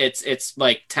Buffalo, it's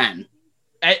like 10.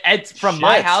 It's from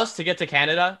my house to get to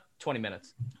Canada, 20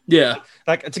 minutes. Yeah.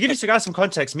 Like, to give you guys some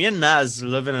context, me and Naz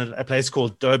live in a place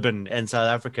called Durban in South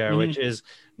Africa, which is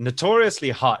notoriously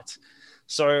hot.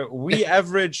 So we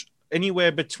average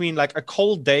anywhere between, like, a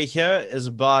cold day here is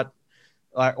about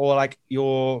a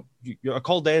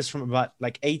cold day is from about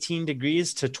like 18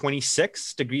 degrees to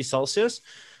 26 degrees Celsius.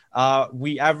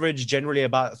 We average generally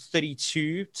about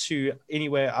 32 to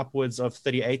anywhere upwards of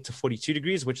 38 to 42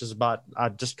 degrees, which is about, I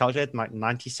just calculated, like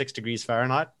 96 degrees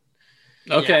Fahrenheit.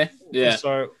 Okay. Yeah.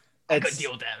 So I could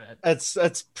deal with that.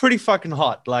 It's pretty fucking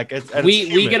hot. Like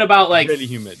we get about like really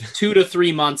humid 2 to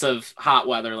 3 months of hot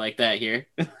weather like that here.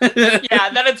 Yeah,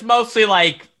 and then it's mostly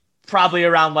like probably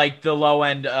around like the low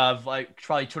end of like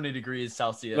probably 20 degrees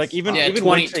Celsius. Like even 20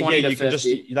 winter here, to you can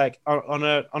 50. just like on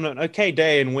an okay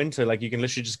day in winter, like you can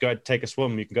literally just go take a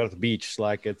swim. You can go to the beach.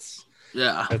 Like it's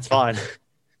fine.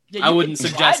 Yeah, I wouldn't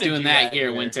suggest doing that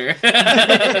here, winter.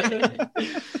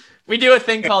 We do a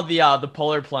thing called the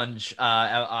Polar Plunge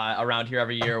around here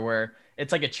every year, where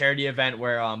it's like a charity event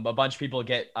where a bunch of people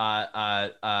get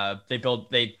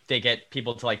they get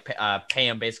people to like pay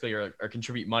them basically or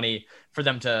contribute money for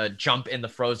them to jump in the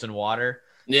frozen water.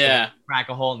 Yeah, so crack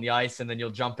a hole in the ice and then you'll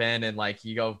jump in and like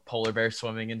you go polar bear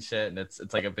swimming and shit, and it's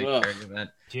like a big charity event.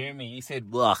 Jeremy, you said,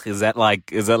 "Ugh." Is that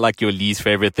like your least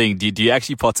favorite thing? Do you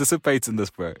actually participate in this,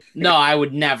 bro? No, I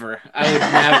would never.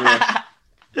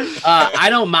 I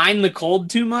don't mind the cold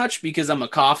too much because I'm a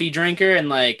coffee drinker, and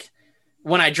like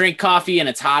when I drink coffee and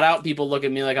it's hot out, people look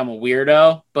at me like I'm a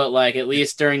weirdo. But like at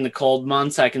least during the cold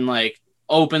months, I can like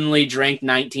openly drink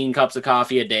 19 cups of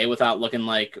coffee a day without looking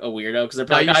like a weirdo.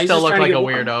 Because you still look like a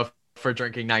weirdo for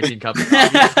drinking 19 cups of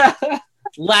coffee.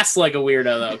 Less like a weirdo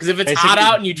though, because if it's hot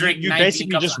out and you drink, you 19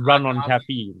 basically cups just of run on coffee,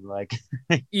 caffeine, like.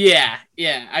 Yeah,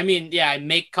 Yeah, I mean, yeah, I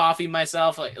make coffee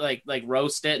myself, like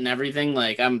roast it and everything.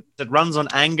 Like It runs on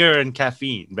anger and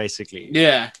caffeine, basically.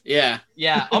 Yeah.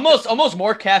 Almost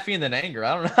more caffeine than anger.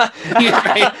 I don't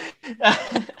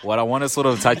know. What I want to sort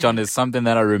of touch on is something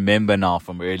that I remember now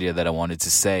from earlier that I wanted to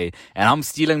say. And I'm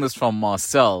stealing this from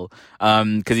Marcel,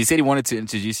 because he said he wanted to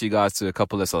introduce you guys to a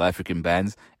couple of South African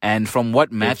bands. And from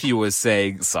what Matthew was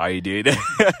saying, sorry, dude,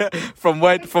 from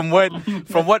what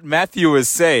Matthew was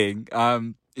saying,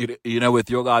 you know, with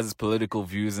your guys' political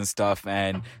views and stuff,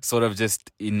 and sort of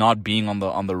just not being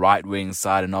on the right wing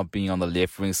side and not being on the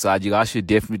left wing side, you guys should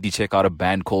definitely check out a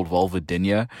band called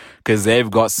Volvadinia, because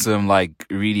they've got some like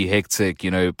really hectic,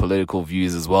 you know, political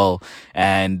views as well.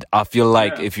 And I feel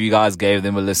like if you guys gave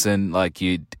them a listen, like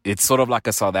it's sort of like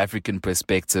a South African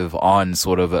perspective on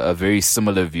sort of a very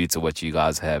similar view to what you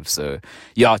guys have. So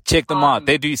yeah, check them out.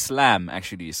 They do slam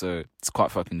actually, so it's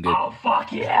quite fucking good. Oh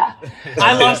fuck yeah!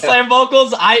 I love slam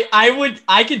vocals.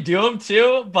 I could do them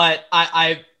too, but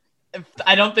I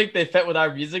don't think they fit with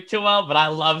our music too well. But I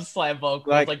love slam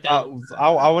vocals like that.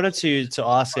 I wanted to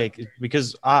ask, like,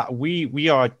 because we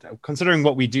are, considering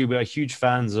what we do, we're huge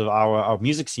fans of our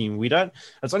music scene.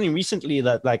 It's only recently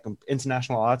that like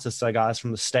international artists, guys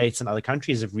from the States and other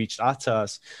countries, have reached out to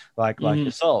us, like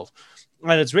yourself.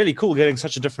 And it's really cool getting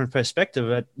such a different perspective.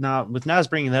 But now, with Naz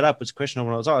bringing that up, it's a question I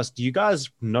want to ask. Do you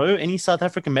guys know any South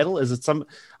African metal? Is it I'm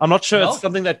not sure it's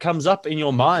something that comes up in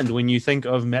your mind when you think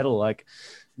of metal. Like,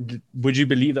 would you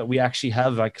believe that we actually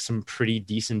have like some pretty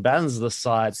decent bands this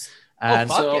side?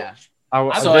 And I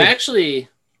was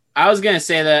going to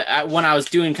say that when I was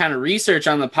doing kind of research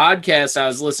on the podcast, I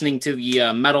was listening to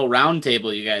the Metal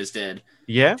Roundtable you guys did.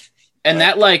 Yeah. And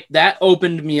that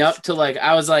opened me up to like,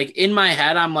 I was like, in my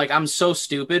head, I'm like, I'm so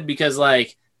stupid because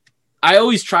like, I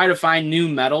always try to find new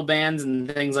metal bands and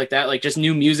things like that, like just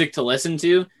new music to listen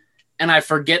to. And I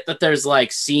forget that there's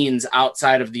like scenes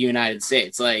outside of the United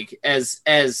States, like as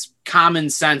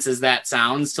common sense as that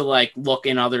sounds to like look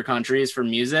in other countries for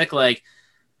music, like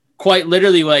quite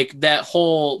literally like that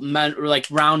whole like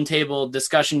roundtable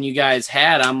discussion you guys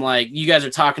had. I'm like, you guys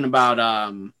are talking about,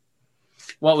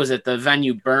 what was it? The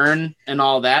venue Burn and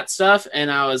all that stuff. And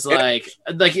I was like,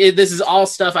 this is all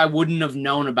stuff I wouldn't have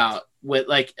known about with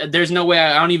like, there's no way.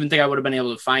 I don't even think I would have been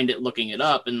able to find it looking it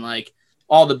up. And like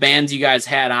all the bands you guys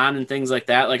had on and things like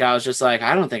that. Like, I was just like,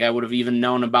 I don't think I would have even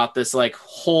known about this like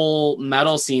whole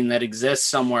metal scene that exists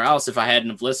somewhere else if I hadn't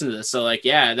have listened to this. So like,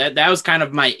 yeah, that was kind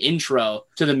of my intro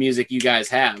to the music you guys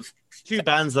have. Two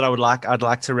bands that I'd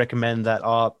like to recommend that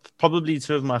are probably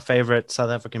two of my favorite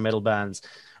South African metal bands.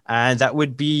 And that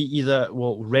would be either,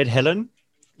 Red Helen.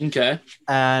 Okay.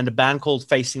 And a band called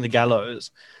Facing the Gallows.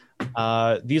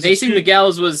 Facing the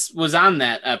Gallows was on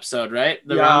that episode, right?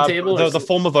 The roundtable? The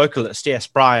former vocalist, yes,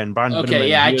 Brian. Okay, Bitterman.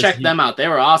 Yeah, I checked them out. They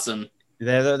were awesome.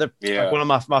 They're like one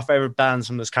of my favorite bands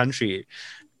from this country.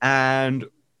 And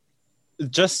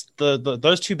just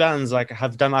those two bands like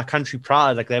have done our country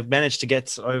proud. Like they've managed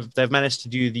to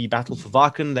do the Battle for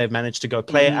Varken. They've managed to go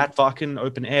play at Varken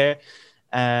open air.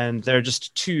 And they're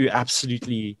just two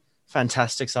absolutely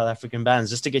fantastic South African bands.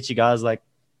 Just to get you guys like,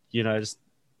 you know, just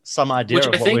some idea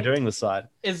of what we're doing this side.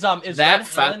 Is that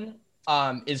Helen,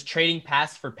 is Trading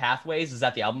Paths for Pathways? Is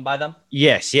that the album by them?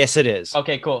 Yes, it is.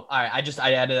 Okay, cool. All right,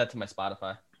 I added that to my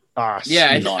Spotify.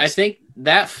 I think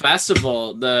that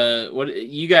festival, what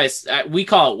you guys, we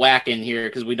call it whacking here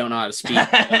because we don't know how to speak.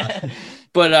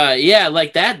 But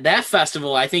like that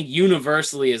festival, I think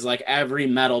universally is like every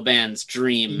metal band's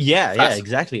dream. Yeah,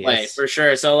 exactly. For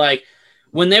sure. So like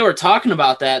when they were talking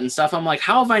about that and stuff, I'm like,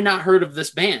 how have I not heard of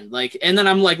this band? Like, and then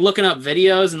I'm like looking up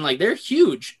videos and like they're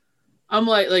huge. I'm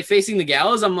like Facing the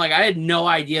Gallows. I'm like, I had no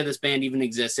idea this band even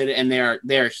existed, and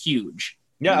they're huge.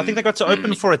 Yeah, I think they got to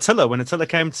open for Attila when Attila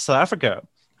came to South Africa.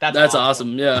 That's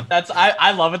awesome. Yeah,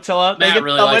 I love Attila. Matt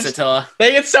really likes Attila.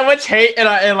 They get so much hate in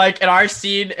our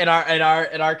scene, in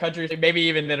our country, maybe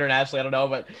even internationally. I don't know,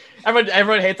 but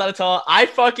everyone hates on Attila. I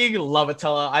fucking love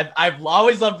Attila. I've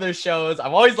always loved their shows.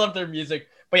 I've always loved their music.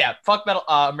 But yeah, fuck metal,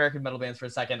 American metal bands for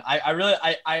a second.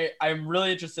 I'm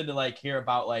really interested to like hear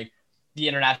about like the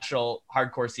international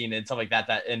hardcore scene and stuff like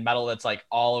that in metal that's like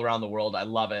all around the world. I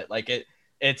love it. Like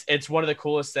it's one of the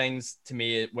coolest things to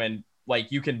me when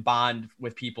like you can bond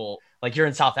with people. Like you're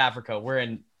in South Africa, we're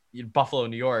in Buffalo,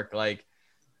 New York, like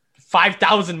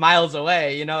 5,000 miles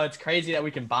away. You know, it's crazy that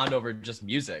we can bond over just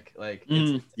music. Like,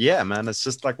 yeah, man, it's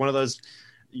just like one of those.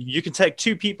 You can take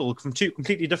two people from two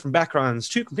completely different backgrounds,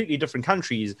 two completely different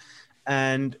countries,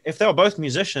 and if they are both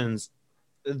musicians,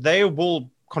 they will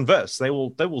converse. They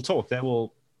will talk. They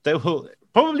will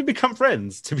probably become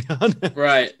friends, to be honest.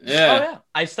 Right. Yeah. Oh yeah.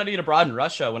 I studied abroad in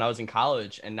Russia when I was in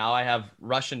college, and now I have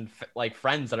Russian like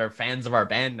friends that are fans of our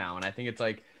band now, and I think it's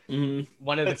like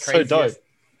one of the craziest. So dope.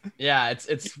 Yeah,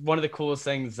 it's one of the coolest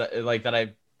things that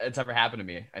it's ever happened to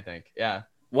me, I think. Yeah.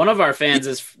 One of our fans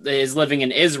is living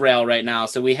in Israel right now,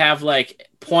 so we have like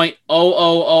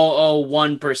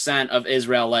 0.00001% of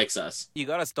Israel likes us. You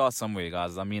gotta start somewhere,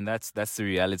 guys. I mean, that's the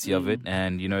reality of it,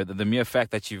 and you know, the mere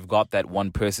fact that you've got that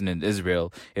one person in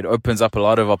Israel, it opens up a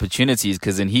lot of opportunities,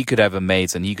 because then he could have a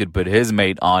mate, and he could put his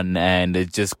mate on, and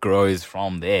it just grows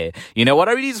from there. You know, what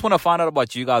I really just want to find out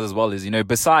about you guys as well is, you know,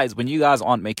 besides when you guys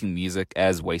aren't making music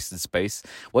as Wasted Space,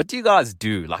 what do you guys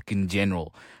do, like in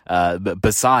general?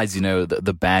 Besides, you know,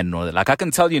 the band and all that. Like, I can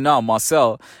tell you now,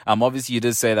 Marcel, obviously you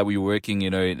did say that we were working, you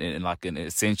know, in like in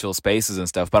essential spaces and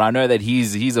stuff, but I know that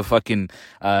he's a fucking,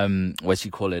 what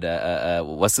you call it,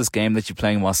 what's this game that you're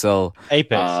playing, Marcel?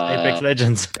 Apex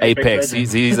Legends. Apex.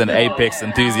 He's an Apex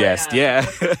enthusiast, yeah.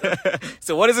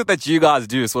 So what is it that you guys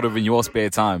do sort of in your spare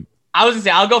time? I was gonna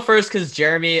say, I'll go first because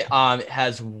Jeremy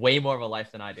has way more of a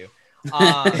life than I do.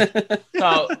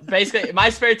 So basically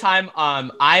my spare time,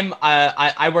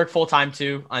 I work full time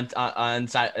too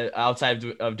outside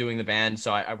of doing the band.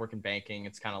 So I work in banking.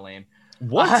 It's kind of lame.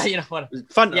 What? You know what?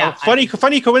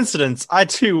 Funny coincidence. I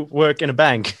too work in a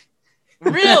bank.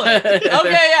 Really? Okay.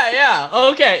 Yeah.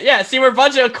 Okay. Yeah. See, we're a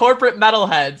bunch of corporate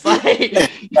metalheads.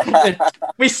 Like,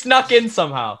 we snuck in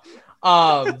somehow.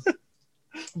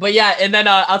 But yeah, and then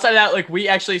outside of that, like we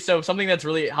actually, so something that's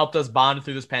really helped us bond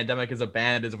through this pandemic as a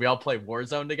band is we all play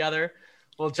Warzone together.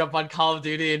 We'll jump on Call of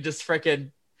Duty and just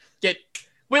freaking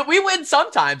we win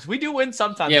sometimes. We do win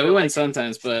sometimes. Yeah, we win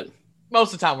sometimes, but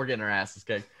most of the time we're getting our asses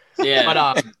kicked. Yeah,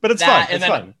 but it's fun. It's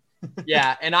fun.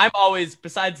 Yeah, and I'm always,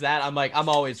 besides that, I'm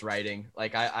always writing.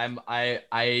 Like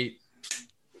I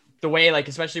the way, like,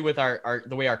 especially with our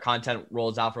the way our content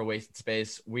rolls out for Wasted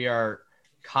Space, we are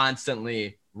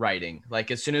constantly writing.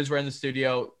 Like, as soon as we're in the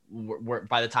studio, we're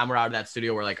by the time we're out of that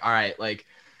studio, we're like, all right, like,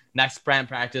 next band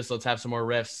practice, let's have some more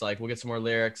riffs, like we'll get some more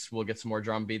lyrics, we'll get some more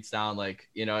drum beats down. Like,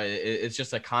 you know, it's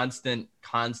just a constant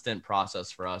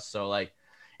process for us. So like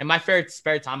in my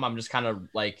spare time, I'm just kind of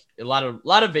like a lot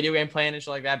of video game playing and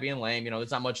shit like that, being lame. You know,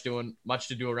 there's not much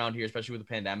to do around here, especially with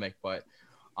the pandemic, but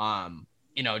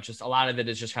you know, just a lot of it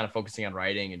is just kind of focusing on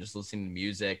writing and just listening to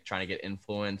music, trying to get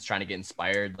influenced, trying to get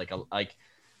inspired. Like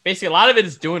basically a lot of it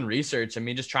is doing research. I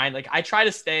mean, just trying, like, I try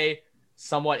to stay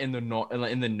somewhat in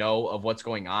the know of what's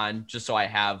going on, just so I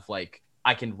have, like,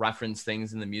 I can reference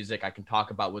things in the music. I can talk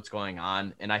about what's going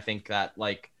on. And I think that,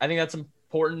 like, I think that's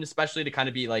important, especially to kind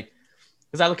of be like,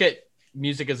 because I look at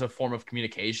music as a form of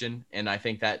communication. And I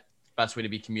think that the best way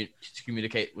to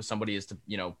communicate with somebody is to,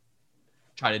 you know,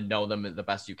 try to know them the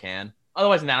best you can.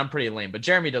 Otherwise than that, I'm pretty lame, but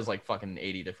Jeremy does like fucking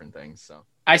 80 different things. So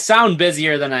I sound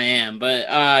busier than I am,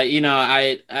 but you know,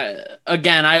 I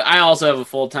also have a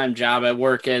full-time job. I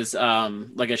work as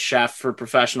like a chef for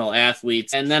professional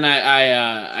athletes, and then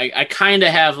I kind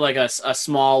of have like a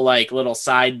small, like, little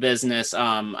side business.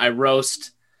 I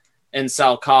roast and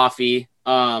sell coffee.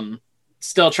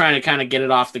 Still trying to kind of get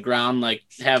it off the ground, like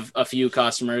have a few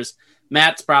customers.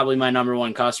 Matt's probably my number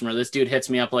one customer. This dude hits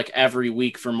me up like every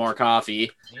week for more coffee.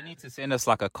 You need to send us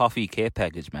like a coffee care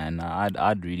package, man.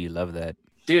 I'd really love that.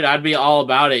 Dude, I'd be all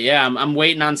about it. Yeah, I'm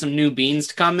waiting on some new beans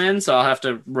to come in, so I'll have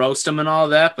to roast them and all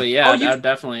that. But yeah, I'd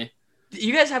definitely.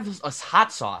 You guys have a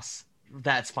hot sauce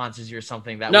that sponsors you or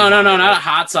something? That no, not a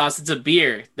hot sauce. It's a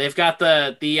beer. They've got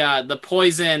the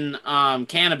poison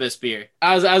cannabis beer.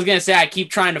 I was gonna say, I keep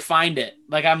trying to find it.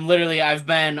 Like, I've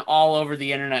been all over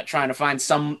the internet trying to find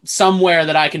somewhere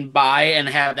that I can buy and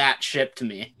have that shipped to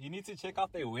me. You need to check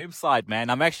out their website, man.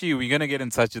 We're gonna get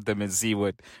in touch with them and see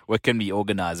what can be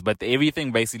organized. But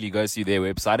everything basically goes through their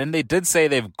website, and they did say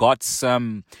they've got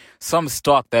some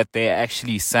stock that they're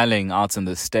actually selling out in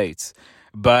the States.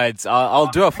 But I'll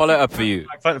do a follow-up for you.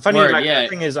 Funny, the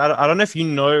thing is, I don't know if you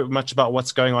know much about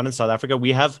what's going on in South Africa.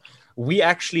 We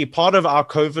actually, part of our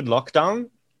COVID lockdown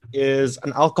is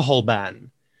an alcohol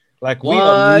ban. Like, we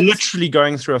are literally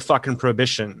going through a fucking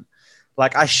prohibition.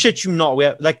 Like, I shit you not.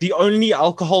 We're like, the only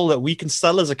alcohol that we can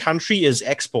sell as a country is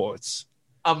exports.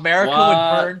 America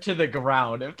would burn to the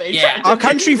ground if they tried to. Our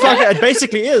country fucking, it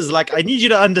basically is. Like, I need you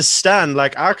to understand,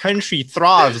 like, our country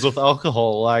thrives with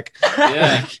alcohol. Like,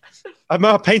 yeah. I'm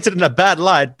painted in a bad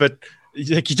light, but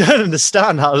like, you don't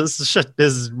understand how this shit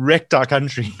has wrecked our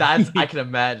country. I can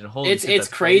imagine. It's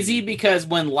crazy because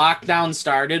when lockdown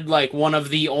started, like, one of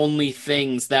the only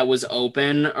things that was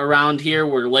open around here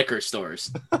were liquor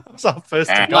stores. That's our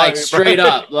first like, straight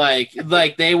up, like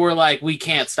they were like, we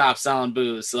can't stop selling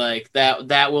booze. Like,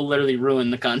 that will literally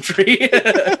ruin the country.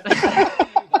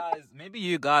 Maybe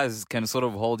you guys can sort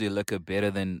of hold your liquor better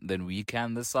than we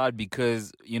can this side,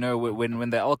 because when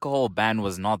the alcohol ban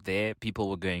was not there, people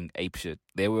were going apeshit.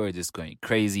 They were just going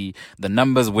crazy. The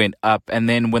numbers went up, and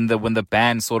then when the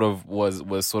ban sort of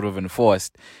was sort of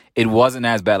enforced, it wasn't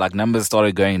as bad. Like numbers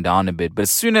started going down a bit, but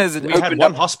as soon as we had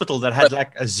one hospital that had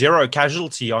like a 0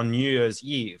 casualty on New Year's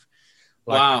Eve.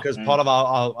 Because part of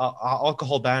our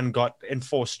alcohol ban got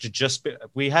enforced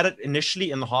we had it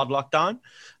initially in the hard lockdown,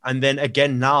 and then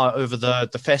again now over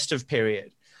the festive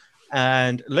period.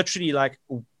 And literally, like,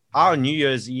 our New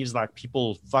Year's Eve's, like,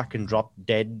 people fucking drop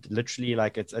dead. Literally,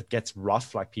 like, it gets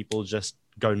rough. Like, people just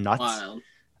go nuts. Wild.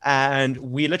 And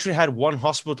we literally had one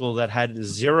hospital that had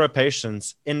 0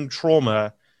 patients in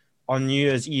trauma on New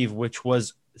Year's Eve, which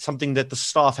was something that the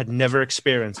staff had never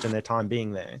experienced in their time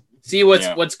being there. See,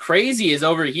 what's crazy is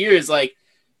over here is like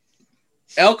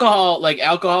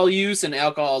alcohol use and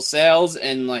alcohol sales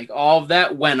and like all of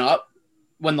that went up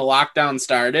when the lockdown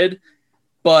started.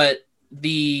 But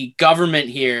the government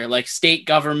here, like state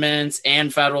governments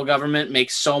and federal government,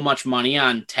 makes so much money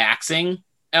on taxing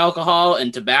alcohol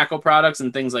and tobacco products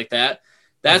and things like that.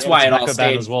 That's why it all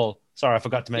stayed as well. Sorry, I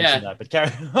forgot to mention that, but carry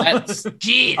on.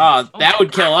 That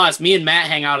would kill us. Me and Matt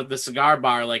hang out at the cigar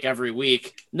bar like every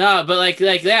week. No, but like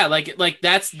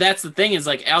that's the thing is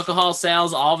like alcohol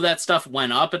sales, all of that stuff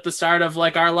went up at the start of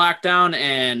like our lockdown,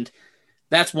 and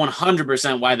that's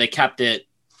 100% why they kept it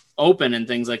open and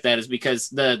things like that, is because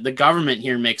the government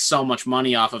here makes so much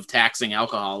money off of taxing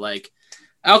alcohol. Like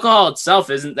alcohol itself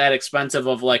isn't that expensive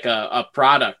of like a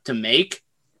product to make.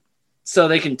 So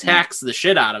they can tax the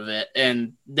shit out of it,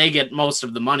 and they get most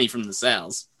of the money from the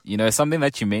sales. Something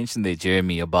that you mentioned there,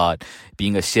 Jeremy, about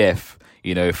being a chef,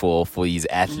 for these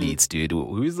athletes, dude.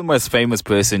 Who's the most famous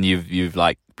person you've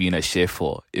like been a chef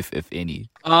for, if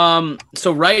any?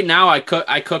 So right now I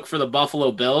cook for the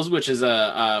Buffalo Bills, which is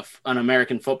an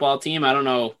American football team. I don't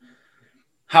know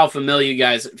how familiar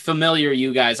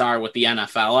you guys are with the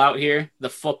NFL out here. The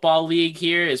football league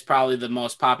here is probably the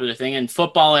most popular thing, and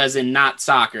football as in not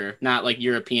soccer, not like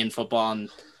European football and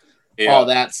all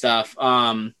that stuff.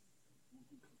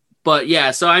 But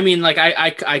yeah, so I mean, like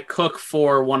I cook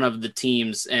for one of the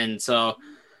teams, and so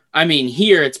I mean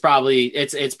here it's probably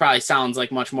sounds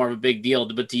like much more of a big deal,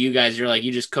 but to you guys, you're like,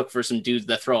 you just cook for some dudes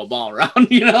that throw a ball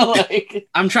around, like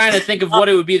I'm trying to think of what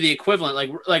it would be the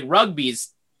equivalent, like rugby's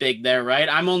big there, right?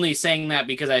 I'm only saying that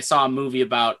because I saw a movie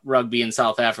about rugby in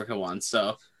South Africa once,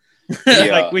 so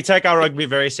like we take our rugby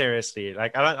very seriously.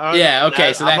 Like I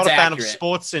don't so I'm not a fan accurate. of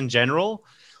sports in general,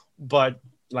 but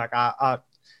like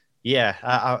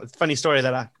funny story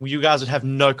that you guys would have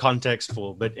no context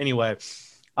for. But anyway,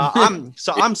 I'm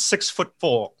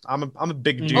 6'4". I'm a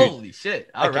big dude. Holy shit!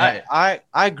 All right.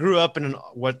 I grew up in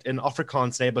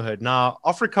Afrikaans neighborhood. Now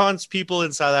Afrikaans people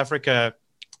in South Africa,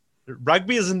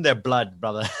 rugby is in their blood,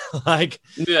 brother. Like,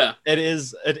 yeah, it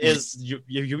is. You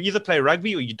either play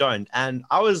rugby or you don't. And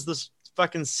I was this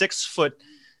fucking 6 foot,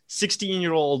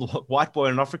 16-year-old white boy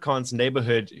in an Afrikaans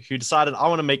neighborhood who decided I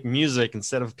want to make music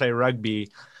instead of play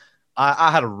rugby.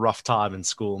 I had a rough time in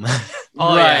school, man.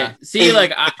 Oh, right. Yeah. See,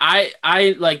 like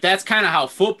I like that's kind of how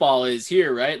football is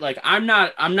here, right? Like I'm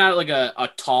not like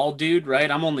a tall dude, right?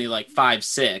 I'm only like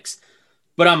 5'6".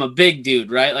 But I'm a big dude,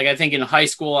 right? Like I think in high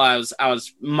school I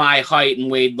was my height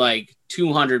and weighed like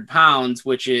 200 pounds,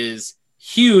 which is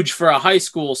huge for a high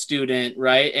school student,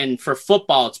 right? And for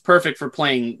football, it's perfect for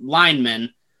playing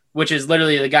lineman, which is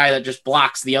literally the guy that just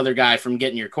blocks the other guy from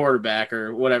getting your quarterback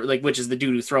or whatever, like which is the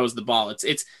dude who throws the ball.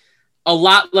 It's a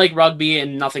lot like rugby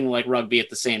and nothing like rugby at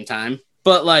the same time.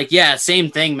 But like, yeah, same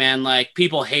thing, man. Like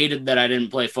people hated that I didn't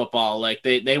play football. Like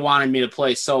they wanted me to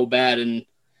play so bad, and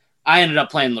I ended up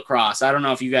playing lacrosse. I don't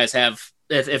know if you guys have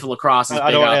if lacrosse is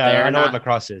big out there. I know what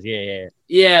lacrosse is. Yeah.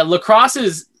 Yeah, lacrosse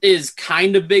is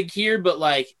kind of big here, but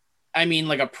like I mean,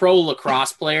 like a pro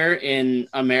lacrosse player in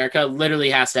America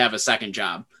literally has to have a second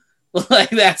job. Like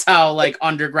that's how like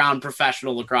underground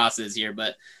professional lacrosse is here.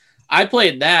 But I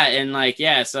played that, and like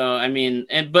yeah, so I mean,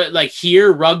 but like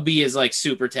here rugby is like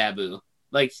super taboo.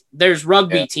 Like there's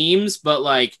rugby teams, but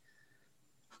like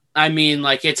I mean,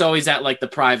 like it's always at like the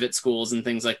private schools and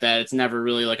things like that. It's never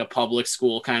really like a public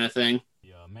school kind of thing.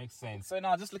 Yeah, makes sense. So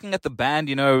now just looking at the band,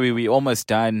 we almost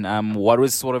done. What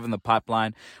was sort of in the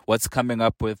pipeline? What's coming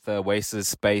up with Oasis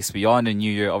Space? We are in the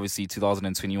new year, obviously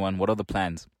 2021. What are the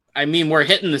plans? I mean, we're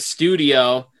hitting the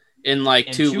studio in like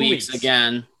in 2 weeks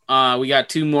again. We got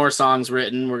 2 more songs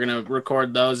written. We're going to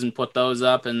record those and put those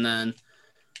up. And then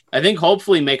I think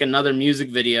hopefully make another music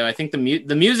video. I think the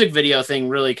music video thing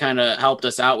really kind of helped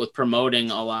us out with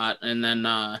promoting a lot. And then,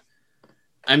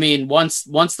 I mean, once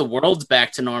the world's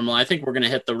back to normal, I think we're going to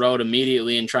hit the road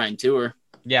immediately and try and tour.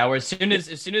 Yeah, we're as soon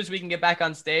as we can get back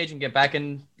on stage and get back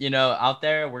in, out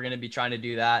there, we're gonna be trying to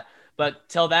do that. But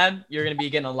till then, you're gonna be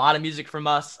getting a lot of music from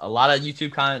us, a lot of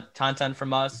YouTube content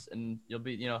from us, and you'll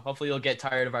be, hopefully you'll get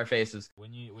tired of our faces.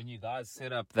 When you guys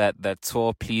set up that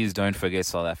tour, please don't forget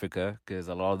South Africa, because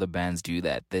a lot of the bands do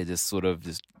that. They just sort of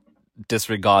just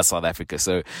disregard South Africa.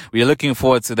 So we're looking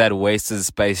forward to that Wasted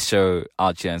Space show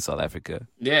out here in South Africa.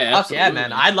 Yeah, absolutely. Yeah,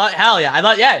 man. I'd love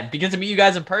to meet you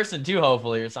guys in person too,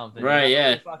 hopefully, or something. Right,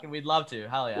 yeah. We'd love to.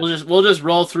 Hell yeah. We'll just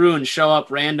roll through and show up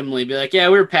randomly, be like, yeah,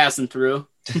 we were passing through.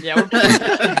 Yeah, we're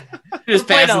just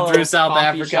passing through South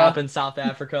Africa. Shop in South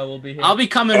Africa. We'll be here. I'll be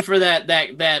coming for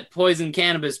that poison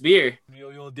cannabis beer.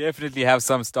 You'll definitely have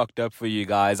some stocked up for you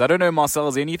guys. I don't know, Marcel,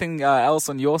 is there anything else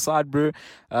on your side, bro?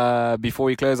 Before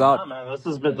we close out. Oh, man, this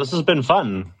has been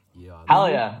fun. Yeah, hell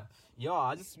yeah.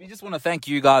 Yeah, we just want to thank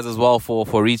you guys as well for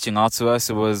reaching out to us.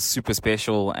 It was super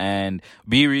special, and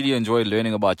we really enjoyed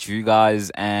learning about you guys.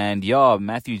 And yeah,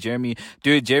 Matthew, Jeremy,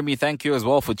 thank you as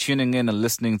well for tuning in and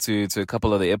listening to a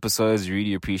couple of the episodes.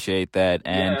 Really appreciate that,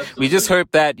 and we just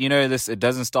hope that it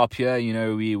doesn't stop here.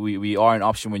 We are an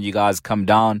option when you guys come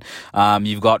down.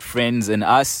 You've got friends in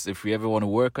us. If we ever want to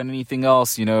work on anything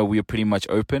else, we're pretty much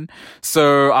open.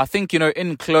 So I think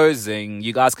in closing,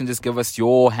 you guys can just give us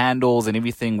your handles and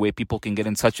everything where people can get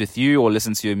in touch with you or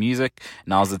listen to your music.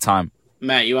 Now's the time.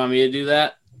 Matt, you want me to do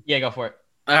that? Yeah, go for it.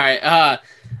 All right.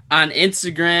 On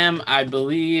Instagram, I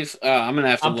believe I'm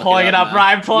gonna have to. I'm pulling it up,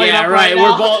 Ryan. Pulling it up right.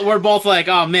 now. We're both like,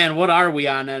 oh man, what are we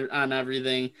on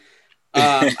everything?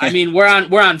 I mean, we're on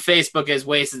Facebook as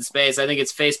Wasted Space. I think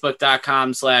it's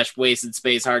facebook.com/Wasted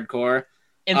Space Hardcore.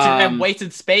 Instagram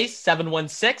Wasted Space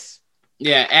 716.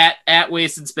 Yeah, at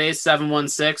Wasted Space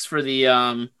 716 for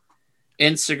the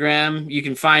Instagram. You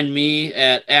can find me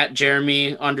at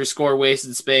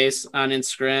Jeremy_Wasted Space on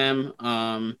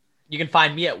Instagram. You can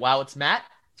find me at Wow It's Matt.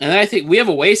 And I think we have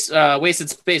a Wasted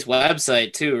Space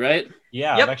website too, right?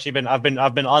 Yeah, yep. I've been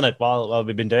on it while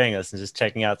we've been doing this and just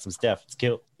checking out some stuff. It's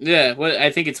cool. Yeah,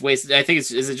 I think it's Wasted. I think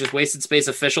is it just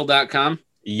WastedSpaceOfficial.com?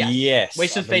 Yes.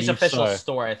 Wasted Space Official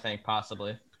store, I think,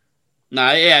 possibly.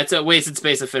 No, yeah, it's at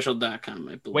WastedSpaceOfficial.com,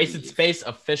 I believe.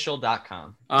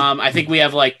 WastedSpaceOfficial.com. I think we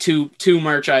have like two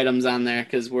merch items on there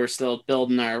because we're still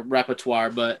building our repertoire,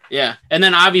 but yeah. And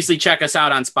then obviously check us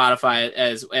out on Spotify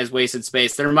as Wasted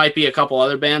Space. There might be a couple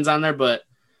other bands on there, but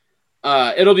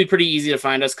it'll be pretty easy to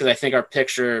find us because I think our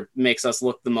picture makes us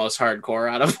look the most hardcore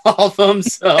out of all of them.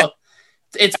 So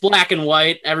it's black and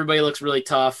white. Everybody looks really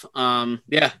tough.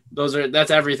 Yeah,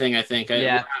 that's everything. I think.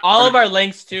 Yeah, all of our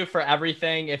links too for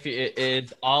everything.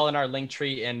 It's all in our link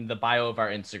tree in the bio of our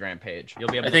Instagram page. You'll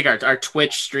be able. I think our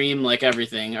Twitch stream, like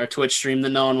everything, our Twitch stream that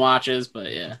no one watches,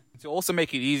 but yeah. To also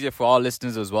make it easier for our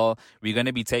listeners as well, we're going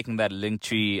to be taking that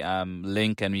Linktree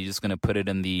link and we're just going to put it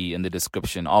in the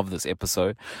description of this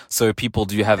episode, so people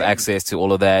do have access to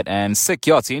all of that. And sick,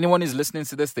 yeah, to anyone who's listening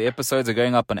to this, the episodes are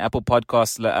going up on Apple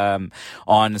Podcasts,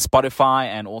 on Spotify,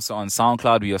 and also on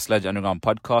SoundCloud. We are Sludge Underground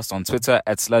Podcast. On Twitter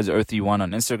at Sludge031,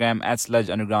 on Instagram at Sludge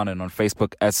Underground, and on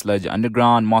Facebook at Sludge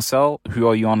Underground. Marcel, who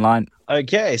are you online?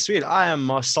 Okay, sweet. I am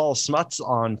Marcel Smuts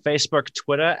on Facebook,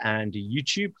 Twitter, and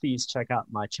YouTube. Please check out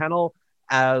my channel,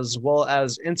 as well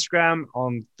as Instagram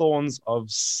on Thorns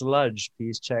of Sludge.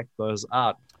 Please check those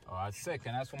out. All right, sick.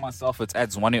 And as for myself, it's at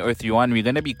Zwane031. We're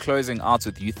going to be closing out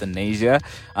with Euthanasia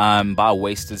by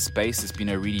Wasted Space. It's been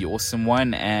a really awesome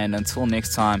one. And until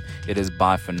next time, it is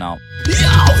bye for now.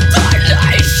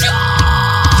 Euthanasia!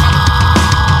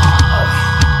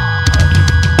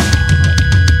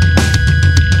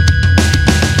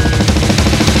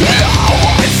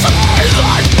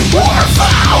 We're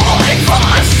following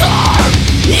faster.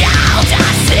 I'll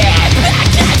just sit back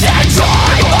and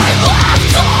enjoy my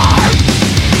laughter.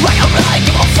 I don't really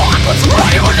give a fuck what's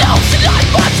right or else, and I'm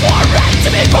much more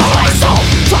intimate by myself.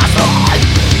 Trust me,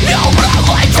 you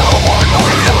really don't want to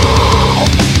know.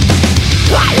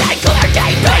 I like clear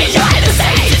game behind the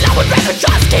scenes, and I would rather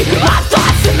just keep my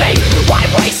thoughts to me. Why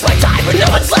waste my time when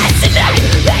no one's listening?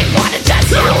 They want to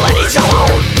just yell at each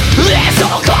other. This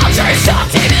whole culture is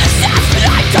something to the steps, but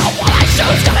I don't want to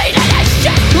choose to be in this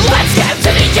shit. Let's get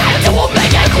to the end and we'll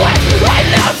make it quick and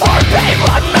never be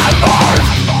remembered.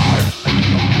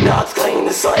 Let's clean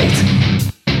the slate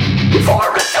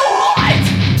before it's too late.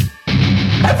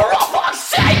 And for all fuck's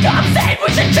sake, I'm saying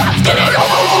we should just get it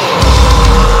over.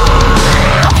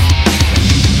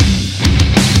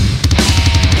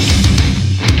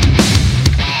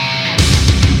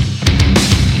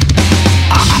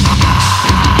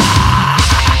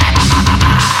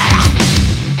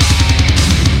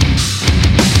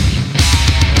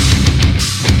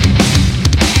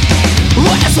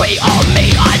 Let's as we all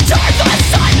meet under the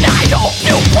sun. I hope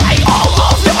you play all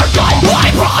of your gun.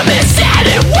 I promise that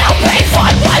it will be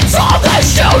fun once all the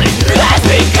shooting has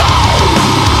begun.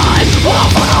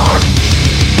 Over,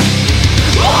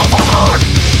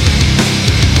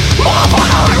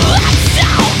 let's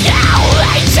all kill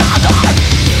each other.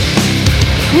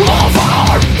 Over,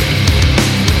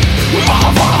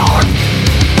 let's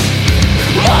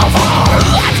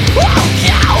all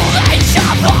kill each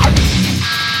other.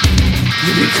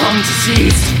 You become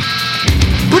diseased,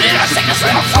 but in our sickness we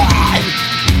are fine.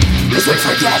 As we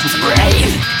forget to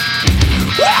breathe,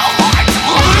 we'll learn to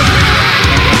live.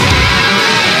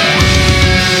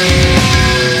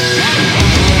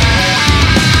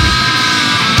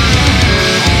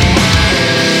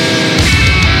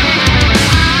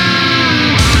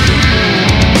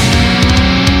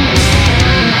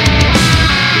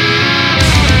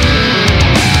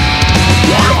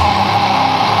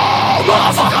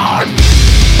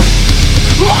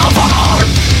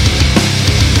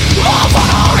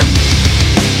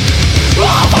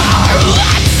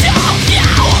 Let's all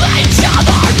kill each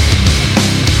other.